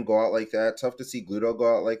him go out like that. Tough to see Gluto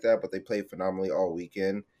go out like that, but they played phenomenally all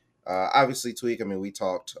weekend. Obviously, Tweek, I mean, we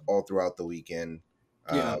talked all throughout the weekend.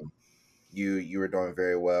 You were doing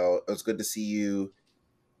very well. It was good to see you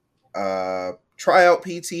try out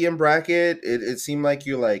PT and bracket. It seemed like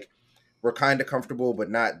you were kind of comfortable,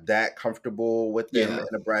 but not that comfortable with them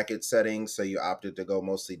in a bracket setting, so you opted to go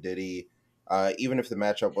mostly Diddy. Even if the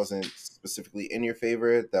matchup wasn't specifically in your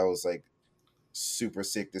favor, that was like super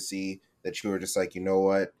sick to see that you were just like, you know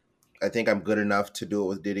what? I think I'm good enough to do it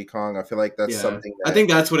with Diddy Kong. I feel like that's something that, I think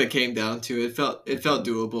that's what it came down to. It felt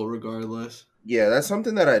doable regardless. Yeah, that's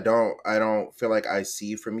something that I don't feel like I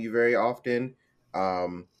see from you very often.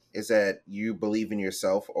 is that you believe in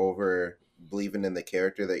yourself over believing in the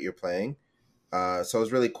character that you're playing. So it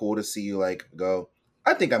was really cool to see you like go,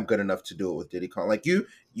 I think I'm good enough to do it with Diddy Kong. Like you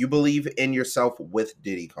believe in yourself with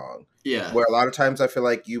Diddy Kong. Yeah. Where a lot of times I feel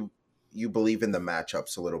like you believe in the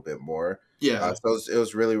matchups a little bit more. Yeah. So it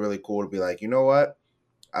was really, really cool to be like, you know what?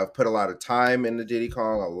 I've put a lot of time into Diddy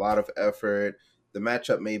Kong, a lot of effort. The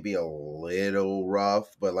matchup may be a little rough,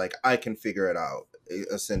 but like I can figure it out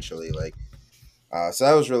essentially. Like, so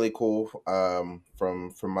that was really cool.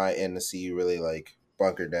 From my end to see you really like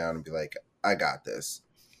bunker down and be like, I got this.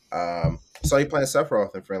 Saw you playing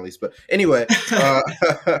Sephiroth in friendlies, but anyway,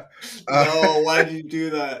 No, why did you do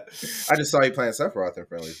that? I just saw you playing Sephiroth in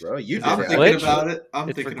friendlies, bro. You did I'm it. thinking Glitch? about it. I'm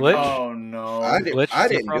It's for thinking glitch? about it. Oh no. I Glitch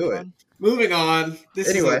didn't do Sephiroth it. run? Moving on. This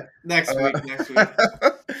Anyway, is next week. Next week.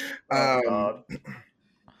 Oh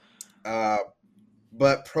god.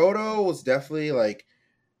 But Proto was definitely like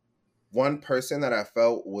one person that I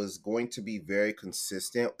felt was going to be very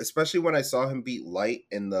consistent, especially when I saw him beat Light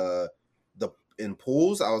in the in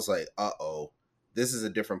pools. I was like, this is a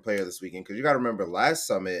different player this weekend, because you got to remember last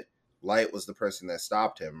summit, Light was the person that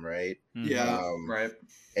stopped him, right? Yeah. Right.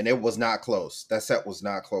 And it was not close. That set was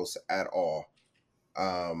not close at all.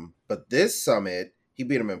 But this summit, he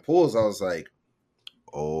beat him in pools. I was like,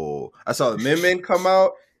 oh, I saw the Min come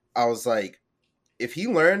out. I was like, if he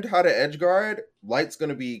learned how to edge guard, Light's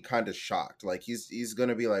gonna be kind of shocked. Like he's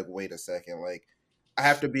gonna be like, wait a second, like I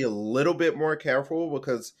have to be a little bit more careful,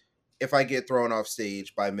 because if I get thrown off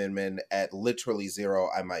stage by Min at literally 0,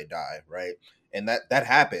 I might die, right? And that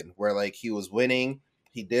happened where like he was winning,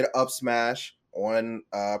 he did up smash on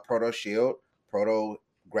Proto shield, Proto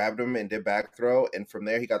grabbed him and did back throw, and from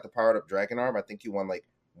there he got the powered up dragon arm. I think he won like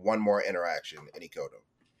one more interaction and he killed him.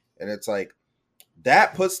 And it's like,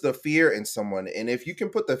 that puts the fear in someone, and if you can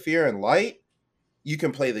put the fear in Light, you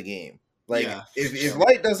can play the game. Like if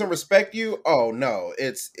Light doesn't respect you, oh no,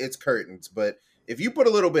 it's curtains. But if you put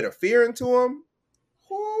a little bit of fear into him,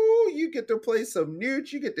 you get to play some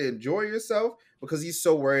newt, you get to enjoy yourself, because he's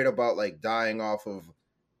so worried about like dying off of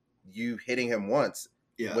you hitting him once,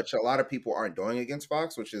 which a lot of people aren't doing against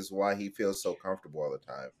Fox, which is why he feels so comfortable all the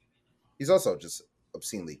time. He's also just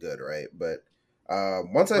obscenely good, right? But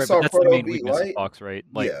once I Right, saw but that's the Proto main beat weakness of Light, Fox, right?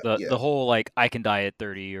 Like the whole like I can die at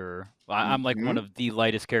 30, or I'm like one of the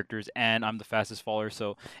lightest characters and I'm the fastest faller.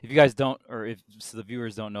 So if you guys don't, or if so the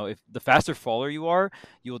viewers don't know, if the faster faller you are,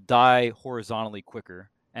 you'll die horizontally quicker.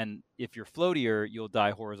 And if you're floatier, you'll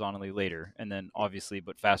die horizontally later. And then obviously,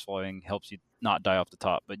 but fast falling helps you not die off the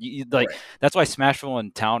top. But you like that's why Smashville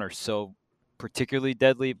and Town are so particularly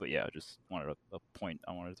deadly. But yeah, I just wanted a point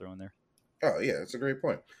I wanted to throw in there. Oh yeah, that's a great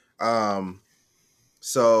point.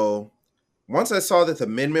 So once I saw that the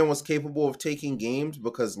Min was capable of taking games,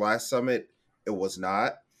 because last summit it was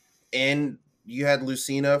not, and you had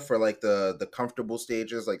Lucina for like the comfortable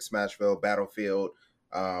stages like Smashville, Battlefield.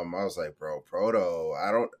 I was like, bro, Proto,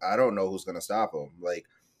 I don't know who's gonna stop him. Like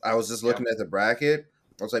I was just looking at the bracket.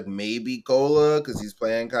 I was like, maybe Cola, because he's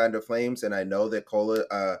playing kind of flames, and I know that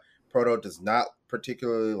Proto does not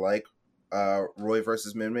particularly like Roy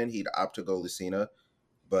versus Min. He'd opt to go Lucina,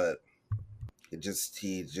 but he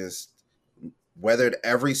just weathered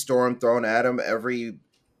every storm thrown at him, every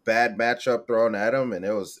bad matchup thrown at him, and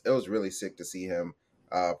it was really sick to see him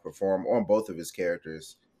perform on both of his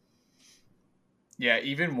characters. Yeah,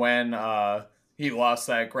 even when he lost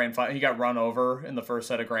that grand final, he got run over in the first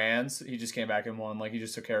set of grands. He just came back and won. Like he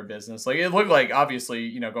just took care of business. Like it looked like,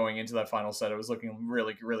 obviously, going into that final set, it was looking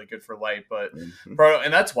really, really good for Light. But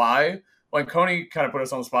and that's why when Coney kind of put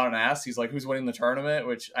us on the spot and asked, he's like, "Who's winning the tournament?"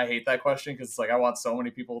 Which I hate that question, because it's like I want so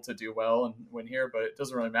many people to do well and win here, but it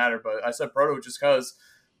doesn't really matter. But I said Proto just because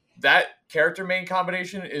that character main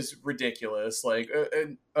combination is ridiculous. Like,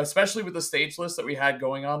 especially with the stage list that we had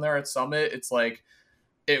going on there at Summit, it's like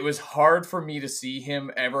it was hard for me to see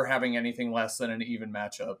him ever having anything less than an even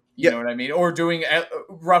matchup. You know what I mean? Or doing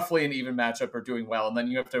roughly an even matchup or doing well, and then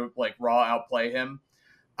you have to like raw outplay him.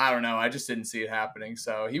 I don't know. I just didn't see it happening.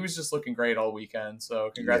 So he was just looking great all weekend.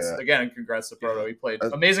 So congrats again, and congrats to Proto. He played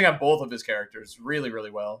amazing on both of his characters, really,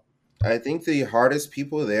 really well. I think the hardest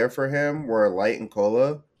people there for him were Light and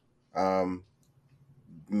Cola.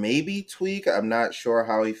 Maybe Tweek. I'm not sure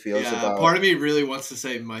how he feels about. Part of me really wants to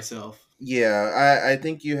say myself. Yeah, I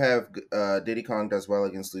think you have Diddy Kong does well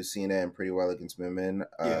against Lucina and pretty well against Min.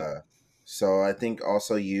 So I think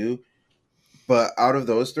also you. But out of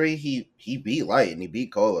those three, he beat Light and he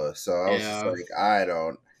beat Cola. So I was just like, I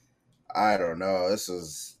don't know. This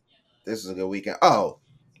is a good weekend. Oh,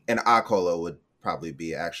 and Akola would probably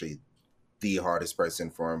be actually the hardest person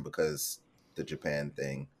for him because the Japan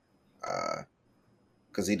thing.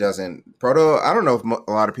 because he doesn't. Proto, I don't know if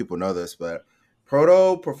a lot of people know this, but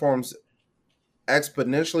Proto performs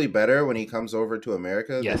exponentially better when he comes over to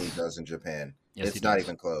America than he Yes. does in Japan. Yes, It's he not does.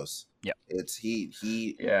 even close. Yep. It's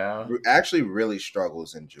he Yeah. actually really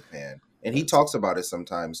struggles in Japan. And he That's- talks about it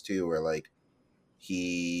sometimes too, where like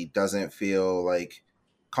he doesn't feel like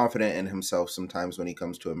confident in himself sometimes when he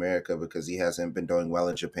comes to America because he hasn't been doing well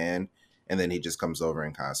in Japan, and then he just comes over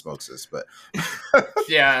and kind of smokes us. But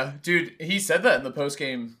Yeah, dude, he said that in the post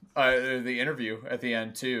game, the interview at the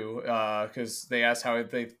end too, because they asked how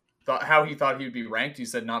he thought he would be ranked. He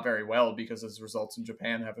said not very well because his results in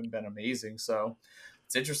Japan haven't been amazing. So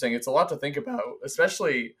it's interesting. It's a lot to think about,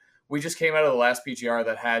 especially we just came out of the last PGR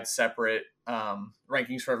that had separate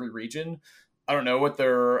rankings for every region. I don't know what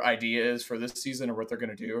their idea is for this season or what they're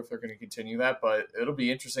going to do, if they're going to continue that, but it'll be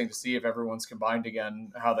interesting to see if everyone's combined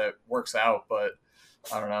again, how that works out. But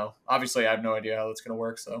I don't know. Obviously, I have no idea how that's going to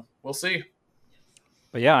work, so we'll see.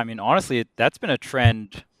 But yeah, I mean, honestly, that's been a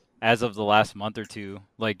trend as of the last month or two.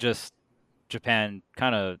 Like just Japan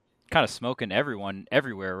kind of smoking everyone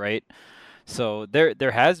everywhere, right? So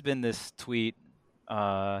there has been this tweet.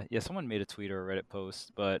 Yeah, someone made a tweet or a Reddit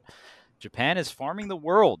post, but Japan is farming the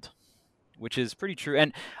world, which is pretty true.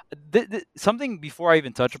 And something before I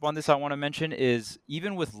even touch upon this, I want to mention is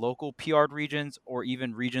even with local PR'd regions or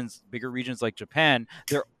even regions, bigger regions like Japan,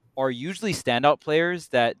 there are usually standout players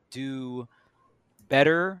that do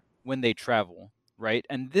better when they travel, right?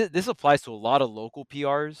 And this applies to a lot of local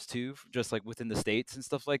PRs too, just like within the states and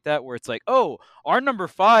stuff like that, where it's like, oh, our number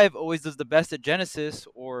 5 always does the best at Genesis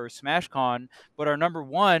or SmashCon, but our number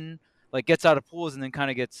 1 like gets out of pools and then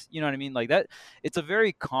kind of gets, you know what I mean, like that. It's a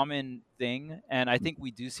very common thing, and I think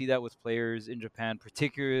we do see that with players in Japan,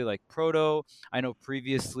 particularly like Proto. I know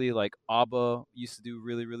previously like Abba used to do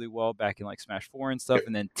really really well back in like Smash 4 and stuff,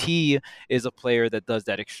 and then T is a player that does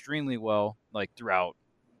that extremely well, like throughout.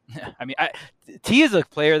 I mean, T is a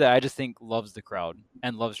player that I just think loves the crowd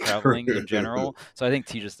and loves traveling in general. So I think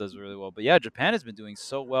T just does really well. But yeah, Japan has been doing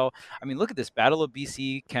so well. I mean, look at this Battle of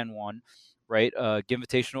BC. Ken won, right?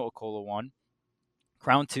 Invitational Okola won.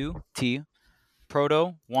 Crown 2 T.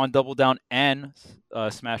 Proto won Double Down and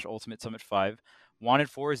Smash Ultimate Summit 5. Wanted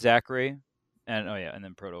 4 Zachary, and oh yeah, and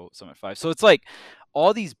then Proto Summit 5. So it's like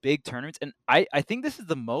all these big tournaments, and I think this is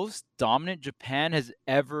the most dominant Japan has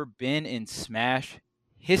ever been in Smash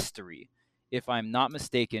history, if I'm not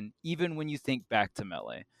mistaken, even when you think back to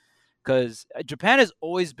Melee. Because Japan has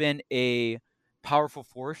always been a powerful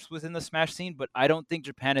force within the Smash scene, but I don't think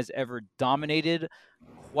Japan has ever dominated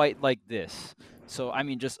quite like this. So, I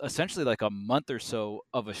mean, just essentially like a month or so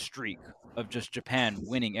of a streak of just Japan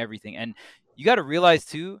winning everything. And you got to realize,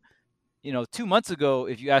 too, 2 months ago,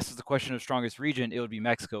 if you asked us the question of strongest region, it would be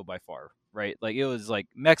Mexico by far, right? Like it was like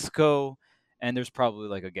Mexico, and there's probably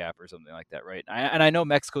like a gap or something like that, right? And I know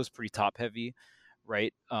Mexico's pretty top heavy,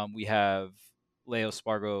 right? We have Leo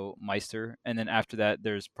Spargo Meister, and then after that,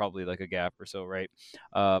 there's probably like a gap or so, right?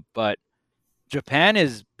 But Japan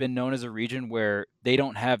has been known as a region where they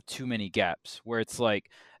don't have too many gaps, where it's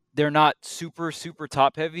like they're not super super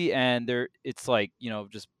top heavy, and it's like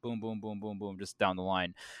just boom boom boom boom boom just down the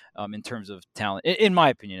line, in terms of talent, in my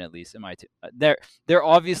opinion at least. There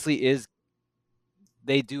obviously is,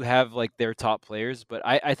 they do have like their top players, but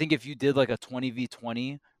I think if you did like a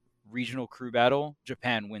 20v20 regional crew battle,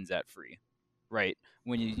 Japan wins that free, right?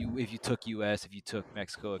 When if you took US, if you took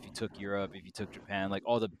Mexico, if you took Europe, if you took Japan, like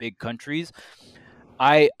all the big countries,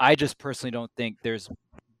 I just personally don't think there's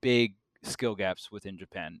big skill gaps within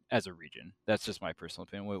Japan as a region. That's just my personal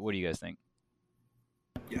opinion. What do you guys think?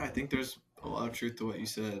 Yeah, I think there's a lot of truth to what you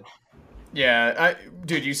said. Yeah,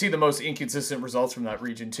 dude, you see the most inconsistent results from that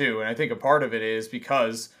region too, and I think a part of it is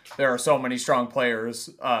because there are so many strong players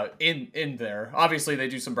in there. Obviously, they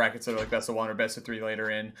do some brackets that are like best of 1 or best of 3 later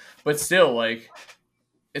in, but still, like,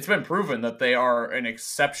 it's been proven that they are an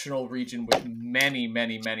exceptional region with many,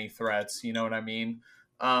 many, many threats. You know what I mean?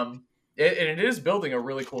 And it is building a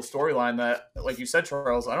really cool storyline that, like you said,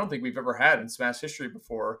 Charles, I don't think we've ever had in Smash history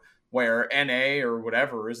before, where NA or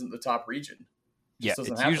whatever isn't the top region. Yeah,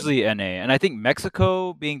 Doesn't it's happen. usually NA, and I think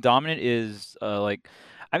Mexico being dominant is I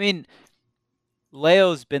mean,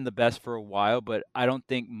 Leo's been the best for a while, but I don't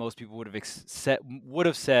think most people would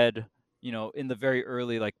have said, in the very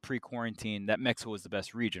early like pre-quarantine that Mexico was the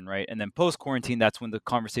best region, right? And then post-quarantine, that's when the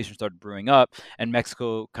conversation started brewing up, and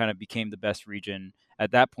Mexico kind of became the best region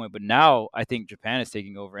at that point. But now I think Japan is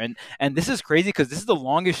taking over, and this is crazy because this is the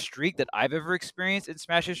longest streak that I've ever experienced in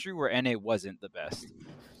Smash history where NA wasn't the best.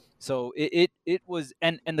 So it was,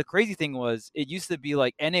 and the crazy thing was, it used to be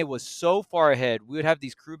like NA was so far ahead. We would have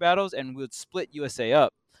these crew battles and we would split USA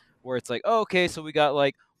up, where it's like, oh, okay, so we got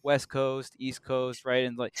like West Coast, East Coast, right?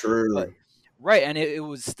 And like, but True. right, and it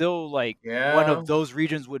was still like one Yeah. of those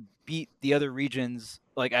regions would beat the other regions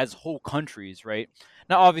like as whole countries, right?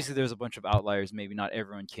 Now, obviously, there's a bunch of outliers. Maybe not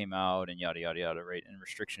everyone came out and yada yada yada, right? And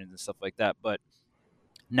restrictions and stuff like that. But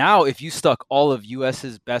now, if you stuck all of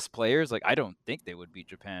US's best players, like I don't think they would beat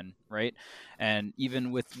Japan, right? And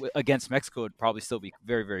even with against Mexico, it'd probably still be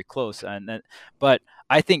very very close. And then, but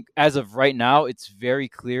I think as of right now, it's very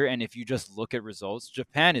clear. And if you just look at results,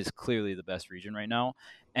 Japan is clearly the best region right now,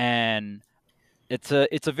 and it's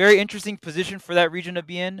a very interesting position for that region to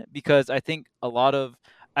be in because I think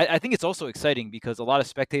I think it's also exciting because a lot of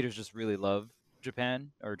spectators just really love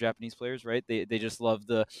Japan or Japanese players, right? They just love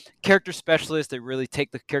the character specialists. They really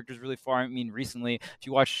take the characters really far. I mean, recently, if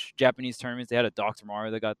you watch Japanese tournaments, they had a Dr.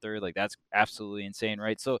 Mario that got third. Like that's absolutely insane,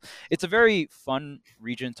 right? So it's a very fun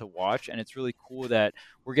region to watch, and it's really cool that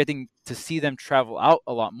we're getting to see them travel out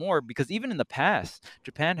a lot more because even in the past,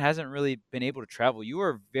 Japan hasn't really been able to travel. You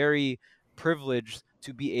are very privileged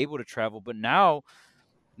to be able to travel, but now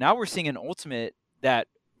we're seeing an ultimate that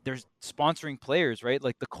there's sponsoring players, right?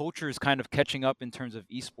 Like the culture is kind of catching up in terms of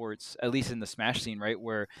esports, at least in the Smash scene, right?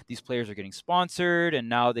 Where these players are getting sponsored and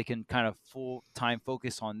now they can kind of full time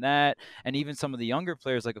focus on that. And even some of the younger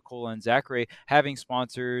players like Akola and Zachary having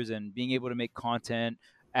sponsors and being able to make content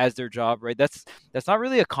as their job, right? That's not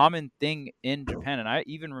really a common thing in Japan. And I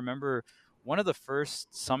even remember one of the first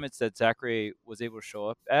summits that Zachary was able to show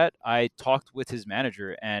up at, I talked with his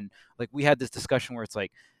manager and like we had this discussion where it's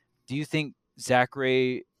like, do you think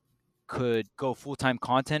Zachary could go full-time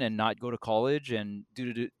content and not go to college and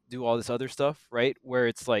do all this other stuff, right? Where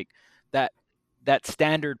it's like that that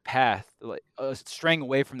standard path, like straying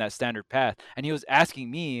away from that standard path. And he was asking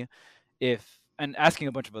me if and asking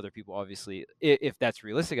a bunch of other people, obviously, if that's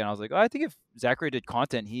realistic. And I was like, oh, I think if Zachary did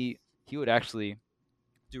content, he would actually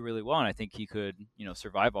do really well, and I think he could,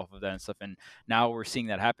 survive off of that and stuff. And now we're seeing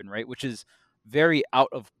that happen, right? Which is very out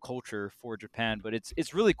of culture for Japan, but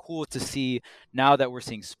it's really cool to see now that we're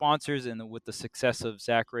seeing sponsors and with the success of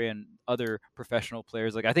Zachary and other professional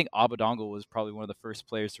players. Like I think Abadongo was probably one of the first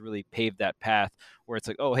players to really pave that path where it's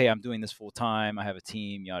like, oh hey, I'm doing this full time, I have a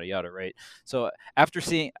team, yada yada, right? So after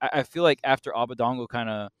seeing, I feel like after Abadongo kind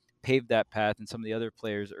of paved that path and some of the other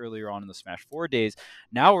players earlier on in the Smash 4 days,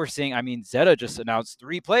 now we're seeing, I mean, Zeta just announced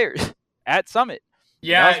 3 players at Summit.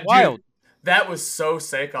 Yeah, that was wild. Dude, that was so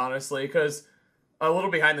sick, honestly, because a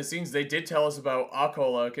little behind the scenes, they did tell us about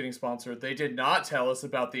Akola getting sponsored. They did not tell us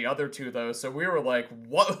about the other two, though. So we were like,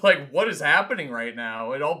 what is happening right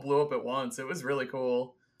now? It all blew up at once. It was really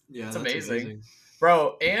cool. Yeah, it's that's amazing.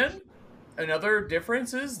 Bro, and another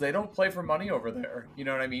difference is they don't play for money over there. You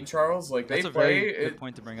know what I mean, Charles? Like That's they a play. very good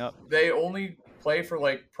point to bring up. They only play for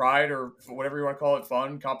like pride or whatever you want to call it,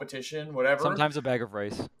 fun, competition, whatever. Sometimes a bag of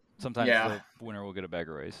rice. Sometimes Yeah. the winner will get a bag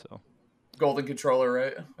of rice. So Golden controller,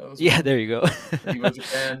 right? That was yeah, there you go.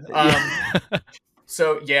 Japan. Yeah.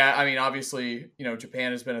 So yeah, I mean, obviously,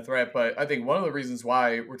 Japan has been a threat, but I think one of the reasons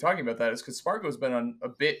why we're talking about that is because Spargo's been on a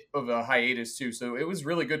bit of a hiatus too. So it was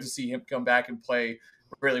really good to see him come back and play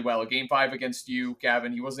really well. Game 5 against you,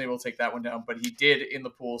 Gavin, he wasn't able to take that one down, but he did in the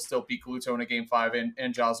pool still beat Gluto in a Game 5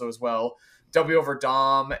 and Jazzo as well. W over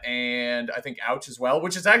Dom and I think Ouch as well,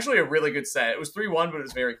 which is actually a really good set. It was 3-1, but it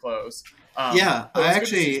was very close. Yeah, I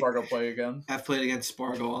actually Spargo play again. I've played against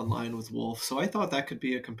Spargo online with Wolf, so I thought that could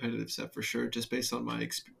be a competitive set for sure, just based on my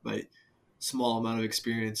small amount of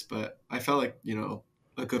experience. But I felt like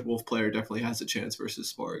a good Wolf player definitely has a chance versus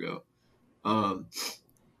Spargo. But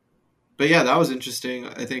yeah, that was interesting.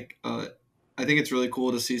 I think it's really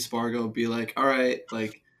cool to see Spargo be like, all right,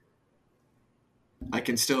 like I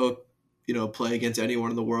can still play against anyone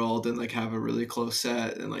in the world and like have a really close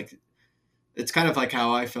set, and like it's kind of like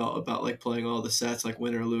how I felt about like playing all the sets, like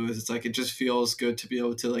win or lose. It's like it just feels good to be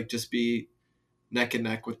able to like just be neck and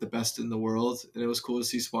neck with the best in the world, and it was cool to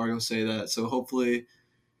see Spargo say that. So hopefully,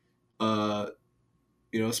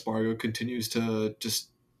 Spargo continues to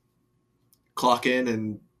just clock in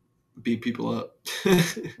and beat people up.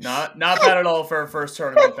 Not bad at all for a first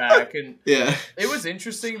tournament back. And yeah, it was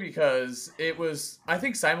interesting because it was, I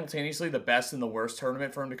think, simultaneously the best and the worst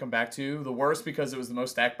tournament for him to come back to. The worst because it was the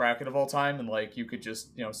most stacked bracket of all time, and like you could just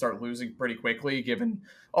start losing pretty quickly given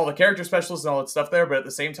all the character specialists and all that stuff there. But at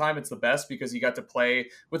the same time, it's the best because you got to play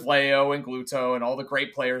with Leo and Gluto and all the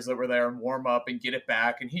great players that were there and warm up and get it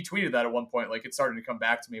back. And he tweeted that at one point, like it started to come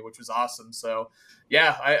back to me, which was awesome. So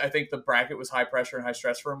yeah, I think the bracket was high pressure and high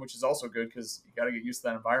stress for him, which is also good because you got to get used to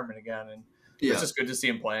that environment again. And it's just good to see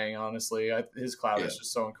him playing, honestly. His cloud is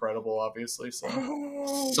just so incredible, obviously. So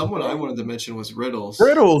someone I wanted to mention was Riddles.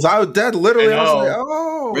 I was dead literally. I was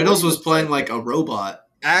like, Riddles was playing like a robot.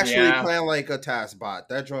 actually playing like a task bot.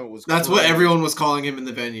 That joint was. That's crazy. what everyone was calling him in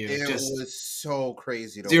the venue. It Just was so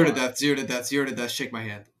crazy to zero to watch. death, zero to death, zero to death. Shake my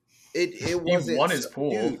hand. It wasn't. He won his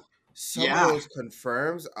pool. Dude, some of those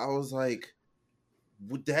confirms, I was like,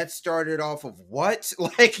 that started off of what?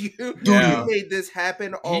 Like you made this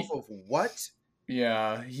happen off of what?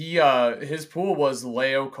 Yeah, his pool was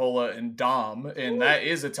Leo, Cola, and Dom, and that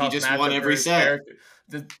is a tough matchup. He just won every set.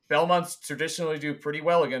 The Belmonts traditionally do pretty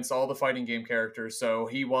well against all the fighting game characters, so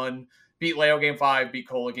he beat Leo game 5, beat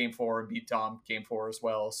Cola game 4, and beat Dom game 4 as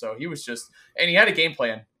well. So he was and he had a game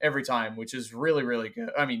plan every time, which is really, really good.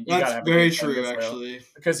 I mean, you gotta have very a game plan true, against actually. Leo,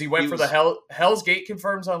 because he went for the Hell's Gate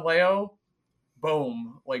confirms on Leo.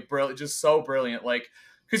 Boom, like brilliant, just so brilliant. Like,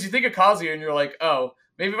 because you think of Kazuya and you're like, oh,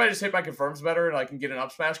 maybe if I just hit my confirms better and I can get an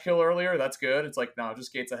up smash kill earlier, that's good. It's like, no,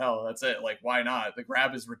 just Gates of Hell. That's it. Like, why not? The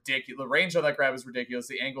grab is ridiculous. The range on that grab is ridiculous.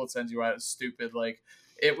 The angle it sends you at is stupid. Like,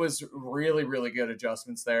 it was really, really good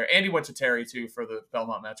adjustments there. And he went to Terry, too, for the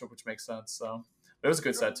Belmont matchup, which makes sense. So, it was a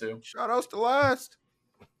good set, too. Shout outs to Last.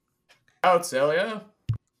 Out, Celia.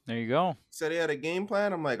 There you go. Said he had a game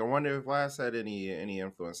plan. I'm like, I wonder if Last had any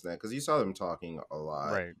influence in that, because you saw them talking a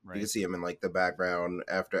lot. Right. You can see him in like the background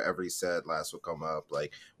after every set. Last would come up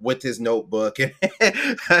like with his notebook, and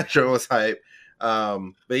that sure was hype.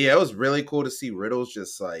 But yeah, it was really cool to see Riddles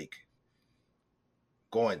just like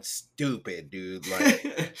going stupid, dude. Like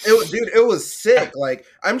it was sick. Like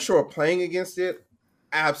I'm sure playing against it,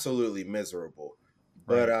 absolutely miserable.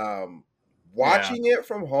 But watching it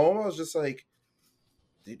from home, I was just like,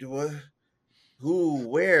 dude, what? Who?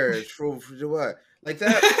 Where? For what? Like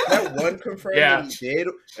that one confirm that he did,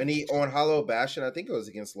 and he on Hollow Bastion, I think it was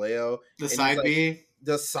against Leo. The side B.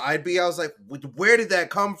 The side B, I was like, where did that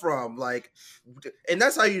come from? Like, and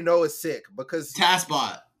that's how you know it's sick, because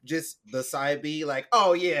Taskbot. Just the side B, like,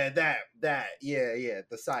 oh yeah, that,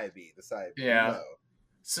 the side B. Yeah. No.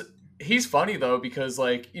 So, he's funny though, because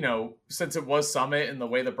like, you know, since it was Summit and the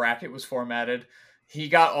way the bracket was formatted, he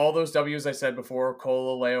got all those W's I said before,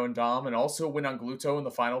 Cola, Leo, and Dom, and also went on Gluto in the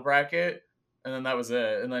final bracket. And then that was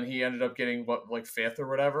it. And then he ended up getting like 5th or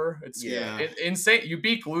whatever. It's insane. You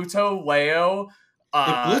beat Gluto, Leo. The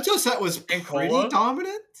Gluto set was pretty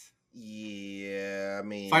dominant. Yeah, I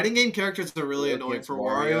mean, fighting game characters are really annoying for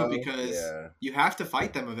Wario because you have to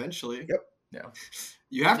fight them eventually. Yep. Yeah.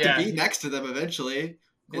 You have to be next to them eventually.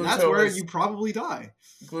 And that's where you probably die.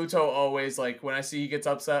 Gluto always, like, when I see he gets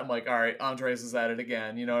upset, I'm like, all right, Andres is at it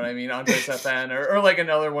again. You know what I mean? Andres FN or like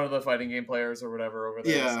another one of the fighting game players or whatever over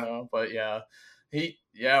there. Yeah. So, but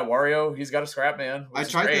Wario, he's got a scrap, man. I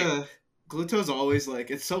tried to... Gluto's always,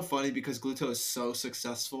 like, it's so funny because Gluto is so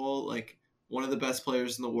successful. Like, one of the best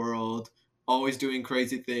players in the world, always doing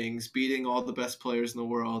crazy things, beating all the best players in the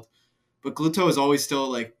world. But Gluto is always still,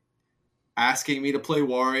 like, asking me to play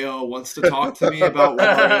Wario, wants to talk to me about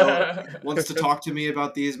Wario, wants to talk to me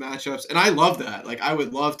about these matchups. And I love that. Like, I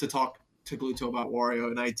would love to talk to Gluto about Wario,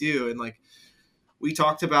 and I do. And, like, we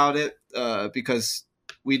talked about it because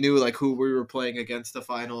we knew, like, who we were playing against the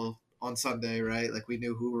final on Sunday, right? Like, we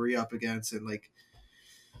knew who we were up against. And, like,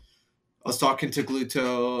 I was talking to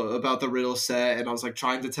Gluto about the riddle set, and I was, like,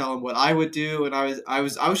 trying to tell him what I would do. And I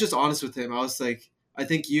was just honest with him. I was like, I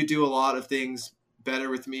think you do a lot of things better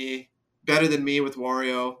than me with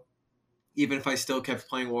Wario, even if I still kept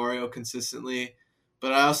playing Wario consistently.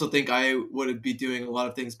 But I also think I would be doing a lot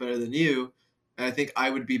of things better than you. And I think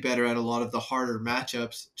I would be better at a lot of the harder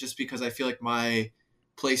matchups just because I feel like my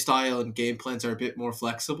play style and game plans are a bit more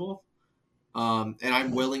flexible. And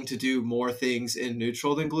I'm willing to do more things in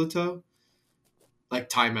neutral than Gluto. Like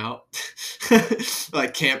timeout,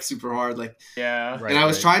 like camp super hard, like right. And I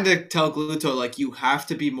was trying to tell Gluto, like, you have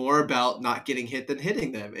to be more about not getting hit than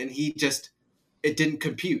hitting them, and it didn't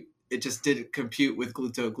compute. It just didn't compute with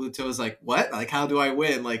Gluto. Gluto was like, what? Like, how do I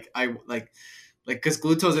win? Like because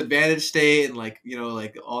Gluto's advantage state and like, you know,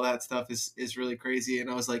 like all that stuff is really crazy. And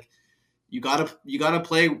I was like, you gotta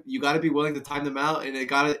play. You gotta be willing to time them out, and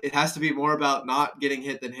it has to be more about not getting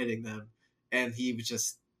hit than hitting them. And he was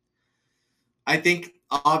just. I think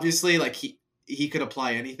obviously like he could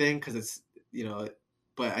apply anything because it's, you know,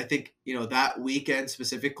 but I think, you know, that weekend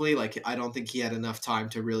specifically, like I don't think he had enough time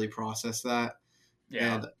to really process that.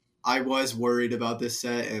 Yeah. And I was worried about this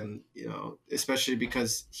set, and, you know, especially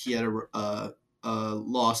because he had a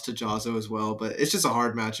loss to Jazzo as well. But it's just a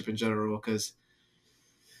hard matchup in general because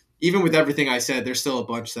even with everything I said, there's still a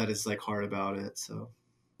bunch that is like hard about it. So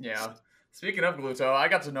yeah. Speaking of Gluto, I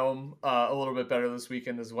got to know him a little bit better this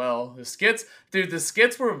weekend as well. The skits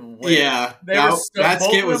were lit. Yeah, They were that both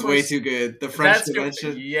skit of was them way were- too good. The French That's good.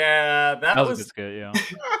 dimension. Yeah, That was a good skit, yeah.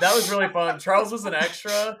 that was really fun. Charles was an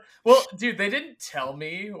extra. Well, dude, they didn't tell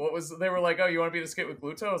me what was. They were like, "Oh, you want to be in a skit with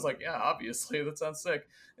Gluto?" I was like, "Yeah, obviously. That sounds sick."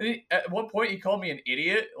 And at one point, he called me an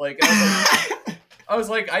idiot. Like, and I was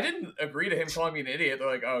like, I didn't agree to him calling me an idiot. They're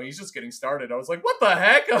like, "Oh, he's just getting started." I was like, "What the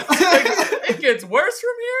heck?" I was like, "It gets worse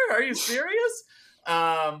from here. Are you serious?"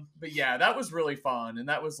 But yeah, that was really fun, and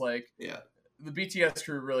that was like, Yeah. The BTS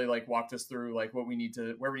crew really like walked us through like what we need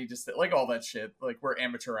to, where we need to sit, like all that shit. Like we're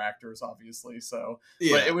amateur actors, obviously, so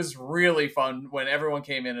Yeah. but it was really fun when everyone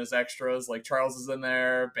came in as extras. Like Charles is in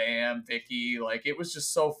there, Bam, Vicky. Like it was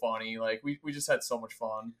just so funny. Like we just had so much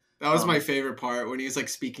fun. That was my favorite part when he was like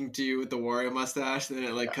speaking to you with the Wario mustache, and then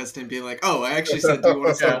it like cuts to him being like, "Oh, I actually said, do you want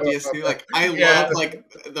to start DSD?" Like I love like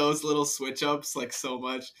those little switch ups like so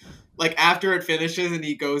much. Like after it finishes and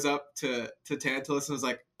he goes up to Tantalus and was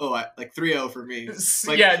like, "Oh, like 3-0 for me."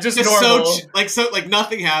 Like, yeah, just normal. So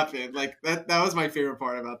nothing happened. Like that was my favorite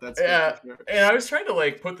part about that skit. Yeah, sure. And I was trying to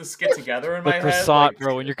like put the skit together in my head. Croissant, like,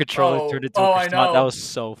 bro, when your controller turned into a croissant, that was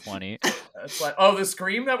so funny. It's like, the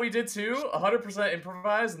scream that we did too, 100%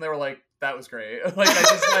 improvised, and they were like, "That was great." Like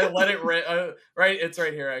I let it right. It's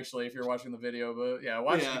right here actually, if you're watching the video. But yeah,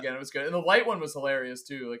 watch it again. It was good, and the light one was hilarious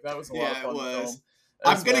too. Like that was a lot of fun. Yeah, it was. To film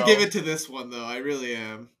I'm gonna give it to this one though. I really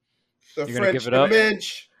am. The You're French gonna give it up?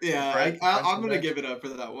 Yeah, I'm gonna give it up for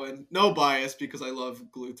that one. No bias because I love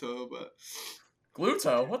Gluto, but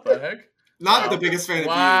Gluto, what the heck? Not the biggest fan of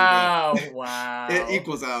you. Wow. It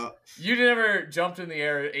equals out. You never jumped in the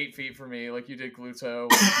air at 8 feet for me like you did Gluto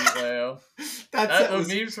with Leo. Those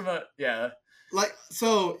memes from that, yeah. Like,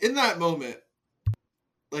 so in that moment,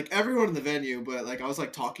 like everyone in the venue, but like I was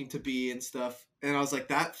like talking to B and stuff, and I was like,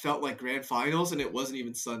 that felt like grand finals, and it wasn't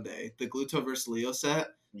even Sunday. The Gluto versus Leo set.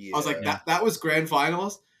 Yeah. I was like, that was grand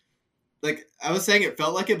finals. Like I was saying, it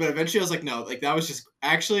felt like it, but eventually I was like, no, like that was just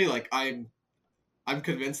actually like I'm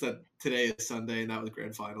convinced that today is Sunday and that was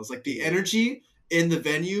grand finals. Like the energy in the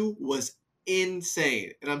venue was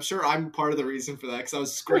insane, and I'm sure I'm part of the reason for that because I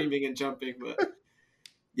was screaming and jumping. But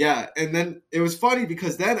yeah, and then it was funny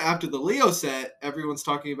because then after the Leo set, everyone's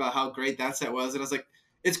talking about how great that set was, and I was like,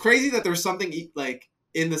 it's crazy that there's something like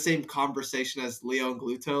in the same conversation as Leo and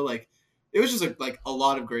Gluto. Like it was just like a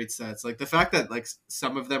lot of great sets. Like the fact that like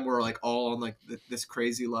some of them were like all on like this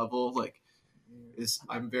crazy level, like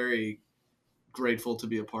I'm very grateful to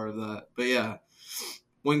be a part of that. But yeah,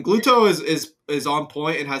 when Gluto is on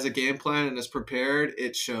point and has a game plan and is prepared,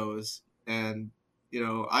 it shows. And you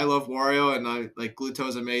know, I love Wario, and I like Gluto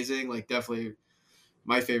is amazing. Like definitely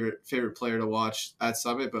my favorite player to watch at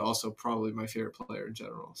Summit, but also probably my favorite player in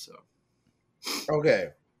general. So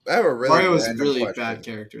okay, I have a really Mario is a really bad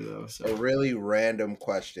character though. So a really random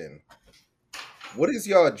question: what is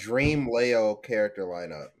your dream Leo character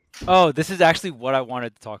lineup? Oh, this is actually what I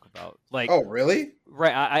wanted to talk about. Like, oh, really?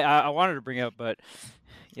 Right. I wanted to bring it up, but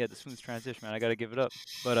yeah, the smooth transition, man. I got to give it up.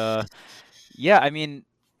 But yeah, I mean,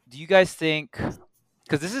 do you guys think?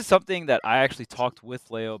 Because this is something that I actually talked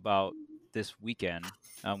with Leo about this weekend.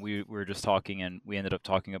 We were just talking, and we ended up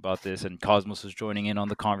talking about this, and Cosmos was joining in on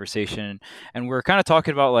the conversation, and we are kind of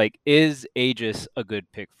talking about like, is Aegis a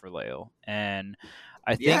good pick for Leo? And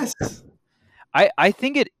I think. Yes. I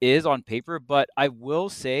think it is on paper, but I will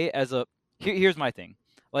say here's my thing.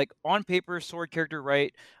 Like on paper, sword character,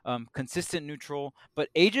 right? Consistent neutral, but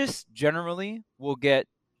Aegis generally will get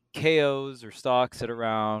KOs or stocks at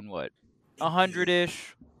around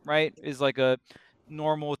 100-ish, right? Is like a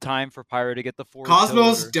normal time for Pyro to get the 4.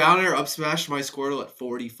 Cosmos down air up smash my Squirtle at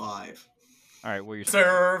 45. All right, where you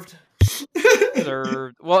served.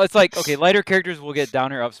 Well, it's like, okay, lighter characters will get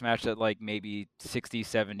down or up smashed at like maybe 60,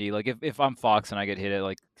 70. Like if I'm Fox and I get hit at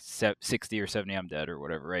like 60 or 70, I'm dead or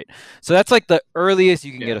whatever, right? So that's like the earliest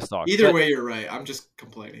you can get a stock. Either way, you're right. I'm just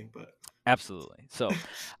complaining, but absolutely. So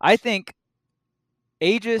I think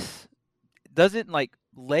Aegis doesn't like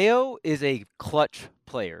Leo is a clutch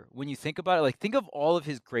player. When you think about it, like think of all of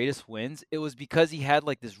his greatest wins. It was because he had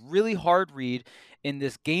like this really hard read in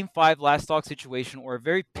this game 5 last stock situation or a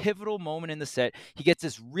very pivotal moment in the set. He gets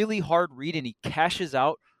this really hard read and he cashes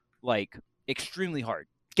out like extremely hard.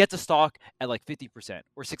 Gets a stock at like 50%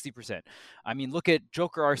 or 60%. I mean, look at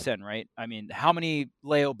Joker Arsene, right? I mean, how many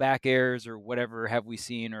Leo back airs or whatever have we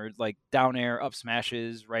seen, or like down air up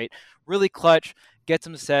smashes, right? Really clutch, gets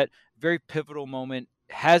him set, very pivotal moment,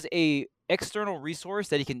 has a external resource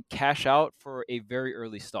that he can cash out for a very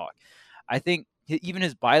early stock. I think even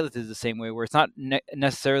his Byleth is the same way, where it's not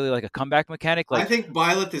necessarily like a comeback mechanic. Like I think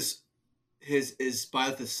Byleth is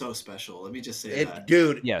Byleth is so special. Let me just say that,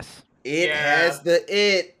 dude. Yes, It has the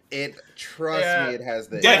it. Trust me, it has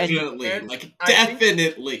the definitely it.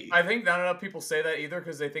 definitely. I think not enough people say that either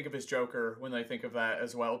because they think of his Joker when they think of that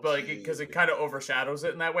as well. But like because it kind of overshadows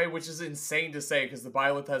it in that way, which is insane to say because the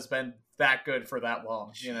Byleth has been that good for that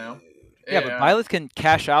long. You know. Yeah, but Byleth can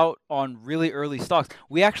cash out on really early stocks.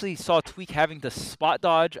 We actually saw Tweek having to spot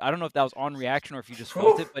dodge. I don't know if that was on reaction or if you just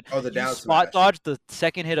felt it, but the down spot dodge the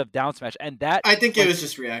second hit of down smash, and that I think it was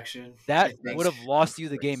just reaction. That would have lost you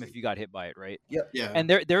the game if you got hit by it, right? Yep. Yeah. And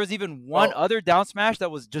there was even one other down smash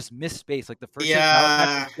that was just missed space, like the first hit down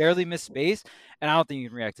smash was barely missed space, and I don't think you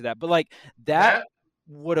can react to that. But like that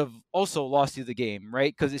would have also lost you the game,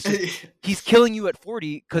 right? Because it's just he's killing you at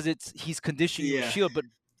 40 because he's conditioning your shield, but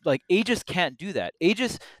like Aegis can't do that.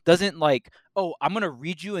 Aegis doesn't like, oh, I'm gonna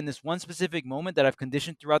read you in this one specific moment that I've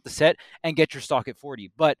conditioned throughout the set and get your stock at 40.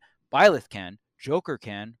 But Byleth can, Joker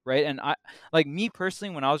can, right? And I like me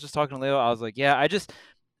personally, when I was just talking to Leo, I was like, yeah, I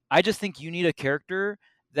just think you need a character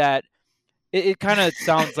that it kind of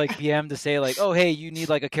sounds like BM to say like, oh, hey, you need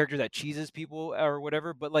like a character that cheeses people or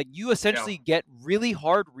whatever, but like you essentially get really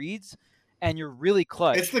hard reads and you're really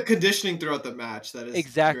clutch. It's the conditioning throughout the match that is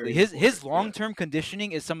exactly his long-term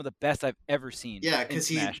conditioning is some of the best I've ever seen. Yeah, because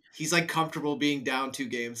he's like comfortable being down 2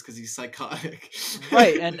 games because he's psychotic.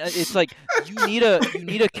 Right, and it's like you need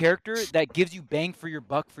a character that gives you bang for your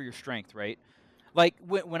buck for your strength, right? Like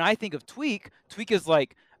when I think of Tweek is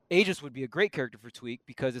like Aegis would be a great character for Tweek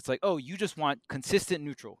because it's like, oh, you just want consistent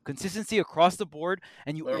neutral, consistency across the board,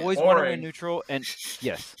 and you always want to win neutral. And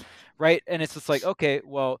yes, right. And it's just like, okay,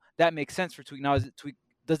 well, that makes sense for Tweek. Now, is it Tweek?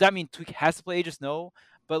 Does that mean Tweek has to play Aegis? No,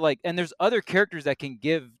 but like, and there's other characters that can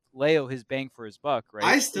give Leo his bang for his buck, right?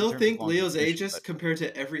 I still think Leo's Aegis, compared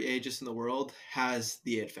to every Aegis in the world, has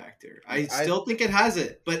the it factor. I still think it has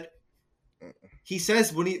it, but he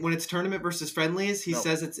says when it's tournament versus friendlies, he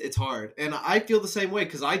says it's hard, and I feel the same way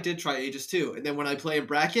because I did try Aegis too, and then when I play in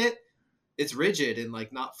bracket, it's rigid and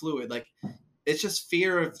like not fluid. Like it's just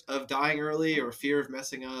fear of dying early or fear of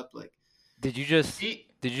messing up. Like, did you just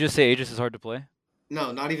say Aegis is hard to play?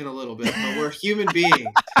 No, not even a little bit. But we're human beings.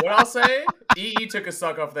 What I'll say, EE took a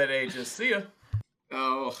suck off that Aegis. See ya.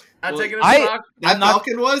 Oh, I'm taking a suck. That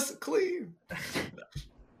Falcon was clean.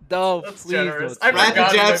 No, that's please. generous.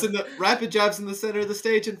 Rapid jabs in the center of the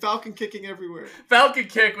stage and Falcon kicking everywhere. Falcon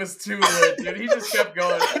kick was too lit, dude. He just kept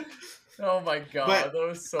going. Oh my god, that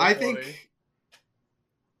was so funny. Think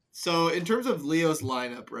so. In terms of Leo's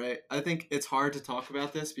lineup, right? I think it's hard to talk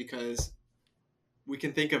about this because we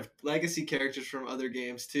can think of legacy characters from other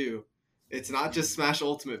games too. It's not just Smash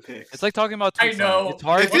Ultimate picks. It's like talking about Tweek. I know. It's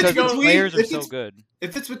hard because the players are so good.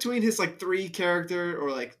 If it's between his like 3 character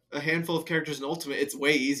or like a handful of characters in Ultimate, it's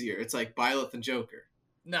way easier. It's like Byleth and Joker.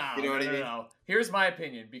 No, you know what I mean? No. Here's my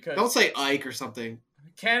opinion because don't say Ike or something.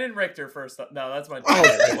 Cannon Richter first. No, that's my.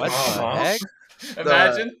 Oh, what the heck?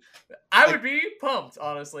 Imagine. I would be pumped,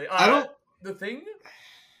 honestly. I don't. The thing.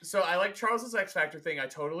 So I like Charles's X Factor thing. I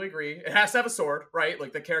totally agree. It has to have a sword, right?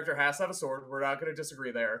 Like the character has to have a sword. We're not going to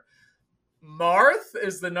disagree there. Marth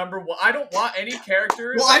is the number one. I don't want any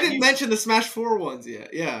characters. Well, I didn't mention the Smash 4 ones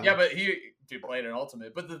yet. Yeah. Yeah, but he played an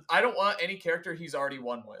Ultimate. But I don't want any character he's already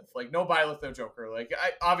won with. Like no Byleth, no Joker. Like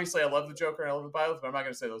obviously I love the Joker and I love the Byleth, but I'm not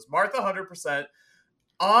going to say those. Marth 100%.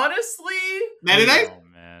 Honestly, Meta Knight? Oh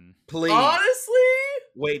man, please. Honestly,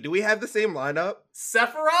 wait, do we have the same lineup?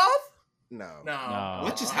 Sephiroth? No.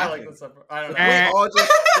 What just happened? I don't know.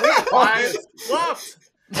 I flopped.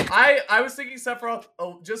 I was thinking Sephiroth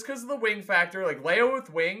just because of the wing factor. Like Leo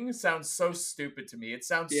with wing sounds so stupid to me. It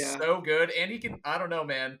sounds so good, and he can. I don't know,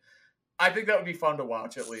 man. I think that would be fun to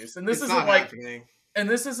watch at least. And this isn't like. Happening. And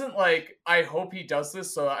this isn't like I hope he does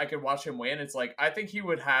this so I can watch him win. It's like I think he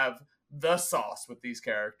would have the sauce with these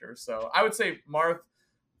characters. So I would say Marth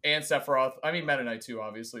and Sephiroth. I mean Meta Knight too,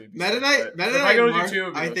 obviously. Meta Knight,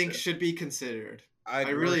 Marth, I think should be considered. I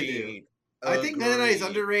really do. I think Meta Knight is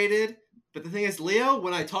underrated. But the thing is, Leo,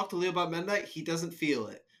 when I talk to Leo about Meta Knight, he doesn't feel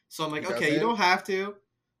it. So I'm like, okay, you don't have to.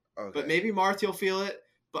 Okay. But maybe Marth, you'll feel it.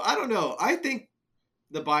 But I don't know. I think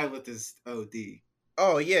the Byleth is OD.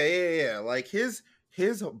 Oh, yeah. Like, his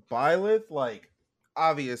Byleth, like,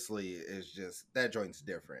 obviously is just, that joint's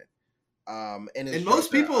different. And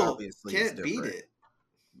most people can't beat it.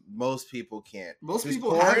 Most people can't. Most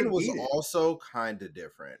people was also kind of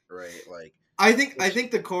different, right? Like, I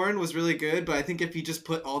think the Corrin was really good, but I think if he just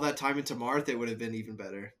put all that time into Marth, it would have been even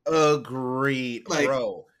better. Agreed, like,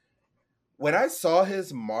 bro. when I saw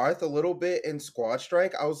his Marth a little bit in Squad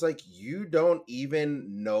Strike, I was like, you don't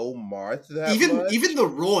even know Marth that much. Even the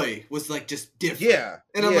Roy was like just different. Yeah.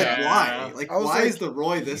 And I'm like, why? Like, I was why like, is the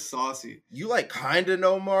Roy this saucy? You like kind of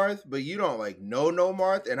know Marth, but you don't like know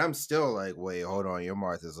Marth. And I'm still like, wait, hold on, your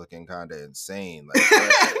Marth is looking kind of insane.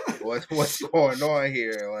 Like, what's going on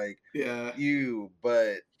here? Like, yeah,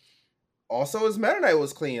 but also his Meta Knight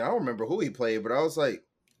was clean. I don't remember who he played, but I was like,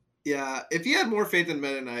 yeah, if he had more faith in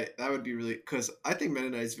Meta Knight, that would be really, because I think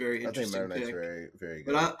Meta Knight's very interesting. I think Meta Knight's very, very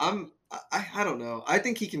good. But I don't know. I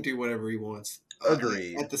think he can do whatever he wants.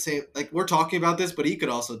 Agreed. At the same, like, we're talking about this, but he could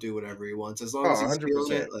also do whatever he wants as long as he's 100%.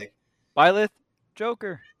 feeling it. Like, Byleth,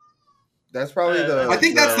 Joker. That's probably I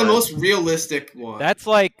think that's the most realistic one. That's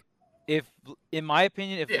like, if, in my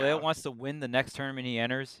opinion, if Yeah. Leo wants to win the next tournament he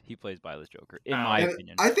enters, he plays Byleth Joker. In my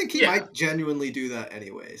opinion, I think he might genuinely do that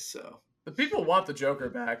anyway. So the people want the Joker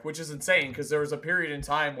back, which is insane because there was a period in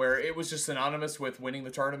time where it was just synonymous with winning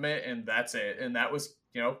the tournament, and that's it. And that was,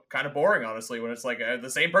 kind of boring, honestly, when it's like the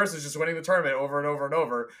same person's just winning the tournament over and over and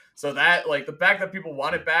over. So that, like, the fact that people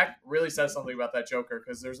want it back really says something about that Joker,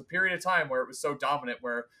 because there's a period of time where it was so dominant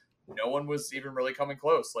where no one was even really coming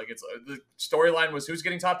close. Like, it's the storyline was who's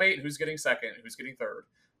getting top 8 and who's getting second and who's getting third.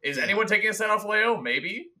 Is anyone taking a set off Leo?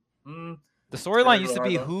 Maybe. The storyline used to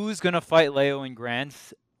be who's going to fight Leo in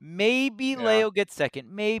Grands. Maybe Leo gets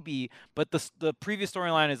second, maybe. But the previous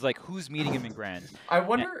storyline is like who's meeting him in Grands. I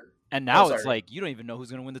wonder... And now it's like you don't even know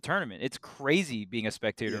who's going to win the tournament. It's crazy being a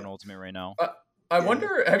spectator in Ultimate right now. I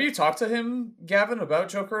wonder, have you talked to him, Gavin, about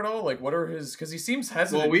Joker at all? Like, what are his... Because he seems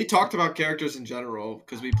hesitant. Well, we talked about characters in general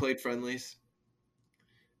because we played friendlies.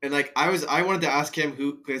 And, like, I wanted to ask him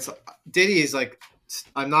who... Because Diddy is, like...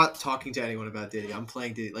 I'm not talking to anyone about Diddy. I'm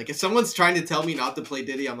playing Diddy. Like, if someone's trying to tell me not to play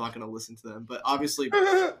Diddy, I'm not going to listen to them. But obviously,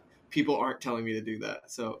 people aren't telling me to do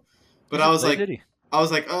that. So... But I was like... Diddy. I was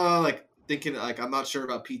like, oh, like... Thinking, like, I'm not sure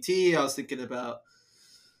about PT. I was thinking about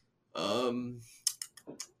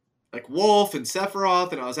like Wolf and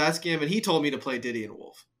Sephiroth, and I was asking him, and he told me to play Diddy and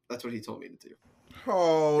Wolf. That's what he told me to do.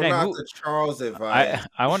 Oh, dang, not the Charles advice.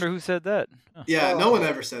 I wonder who said that. Yeah, no one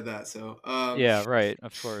ever said that. So yeah, right,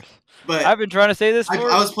 of course. But I've been trying to say this for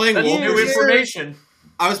I was playing Wolf. New information.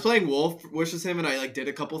 I was playing Wolf, wishes him, and I like did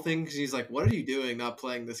a couple things. He's like, "What are you doing, not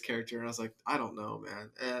playing this character?" And I was like, "I don't know,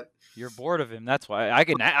 man." You're bored of him. That's why I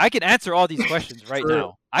can answer all these questions right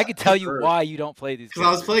now. I can tell you why you don't play these. Because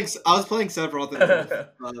I was playing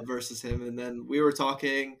Sephiroth versus him, and then we were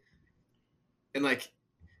talking, and like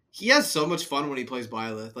he has so much fun when he plays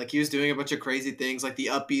Byleth. Like he was doing a bunch of crazy things, like the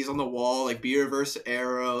up Bs on the wall, like B reverse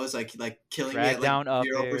arrows, like killing me at like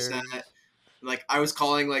 0%. Like I was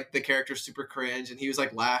calling like the character super cringe, and he was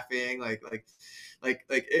like laughing, like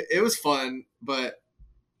it was fun, but.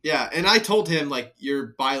 Yeah, and I told him like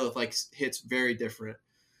your Byleth like hits very different,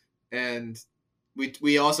 and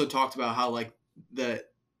we also talked about how like the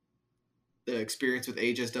experience with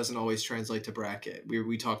Aegis doesn't always translate to bracket.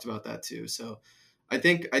 We talked about that too. So I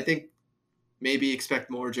think maybe expect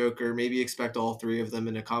more Joker, maybe expect all three of them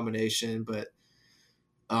in a combination, but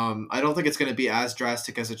I don't think it's going to be as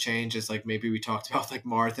drastic as a change as like maybe we talked about like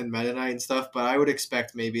Marth and Meta Knight and stuff. But I would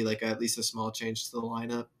expect maybe like at least a small change to the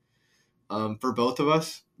lineup. For both of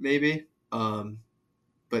us, maybe.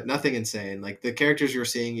 But nothing insane. Like, the characters you're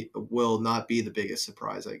seeing will not be the biggest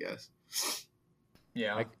surprise, I guess.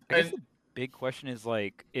 Yeah. I guess the big question is,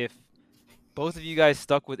 like, if both of you guys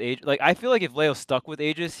stuck with Aegis... Like, I feel like if Leo stuck with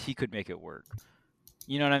Aegis, he could make it work.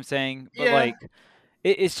 You know what I'm saying? But, like,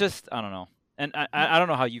 it's just... I don't know. And I don't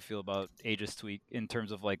know how you feel about Aegis Tweek in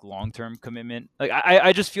terms of, like, long-term commitment. Like,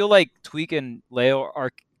 I just feel like Tweek and Leo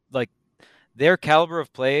are, like, their caliber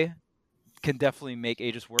of play... can definitely make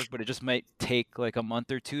Aegis work, but it just might take like a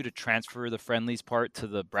month or two to transfer the friendlies part to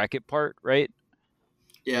the bracket part, right?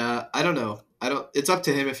 Yeah, I don't know. It's up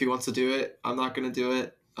to him if he wants to do it. I'm not going to do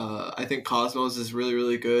it. I think Cosmos is really,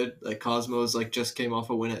 really good. Like Cosmos like just came off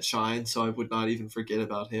a win at Shine, so I would not even forget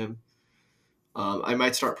about him. I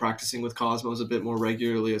might start practicing with Cosmos a bit more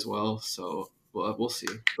regularly as well, so we'll see.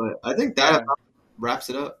 But I think that wraps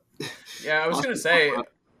it up. Yeah, I was going to say...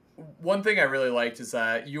 One thing I really liked is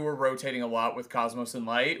that you were rotating a lot with Cosmos and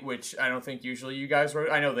Light, which I don't think usually you guys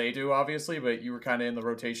I know they do, obviously, but you were kind of in the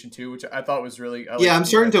rotation too, which I thought was really... I'm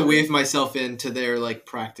starting to weave myself into their like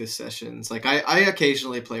practice sessions. Like I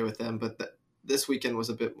occasionally play with them, but this weekend was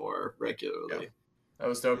a bit more regularly. Yeah. That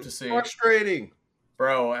was dope to see. Frustrating.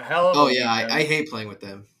 Bro, a hell of a weekend. I hate playing with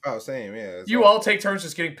them. Oh, same, yeah. You all take turns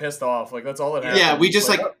just getting pissed off. Like, that's all it happens. Yeah, we just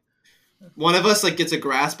like... One of us like gets a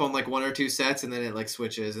grasp on like one or two sets and then it like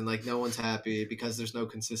switches and like no one's happy because there's no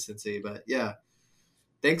consistency. But yeah,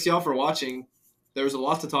 thanks y'all for watching. There was a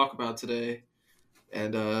lot to talk about today,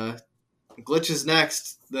 and Glitch is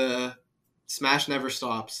next. The Smash never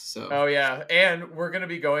stops. So. Oh yeah, and we're gonna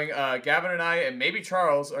be going. Gavin and I, and maybe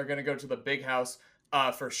Charles, are gonna go to the big house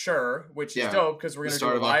for sure, which is dope because we're gonna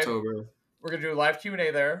do a live. October. We're gonna do a live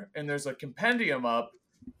Q&A there, and there's a compendium up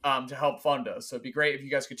to help fund us. So it'd be great if you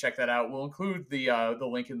guys could check that out. We'll include the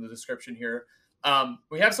link in the description here.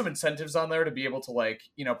 We have some incentives on there to be able to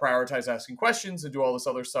prioritize asking questions and do all this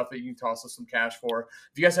other stuff that you can toss us some cash for.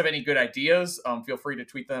 If you guys have any good ideas, feel free to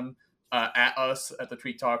tweet them at us at the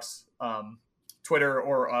Tweek Talks Twitter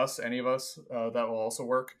or us, any of us. That will also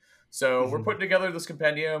work. So we're putting together this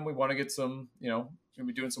compendium. We want to get some, going to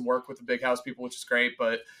be doing some work with the big house people, which is great.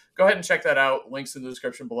 But go ahead and check that out. Links in the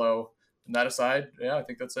description below. And that aside, yeah, I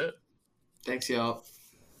think that's it. Thanks, y'all.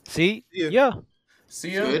 See ya.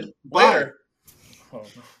 See ya Good. later. Bye. Oh.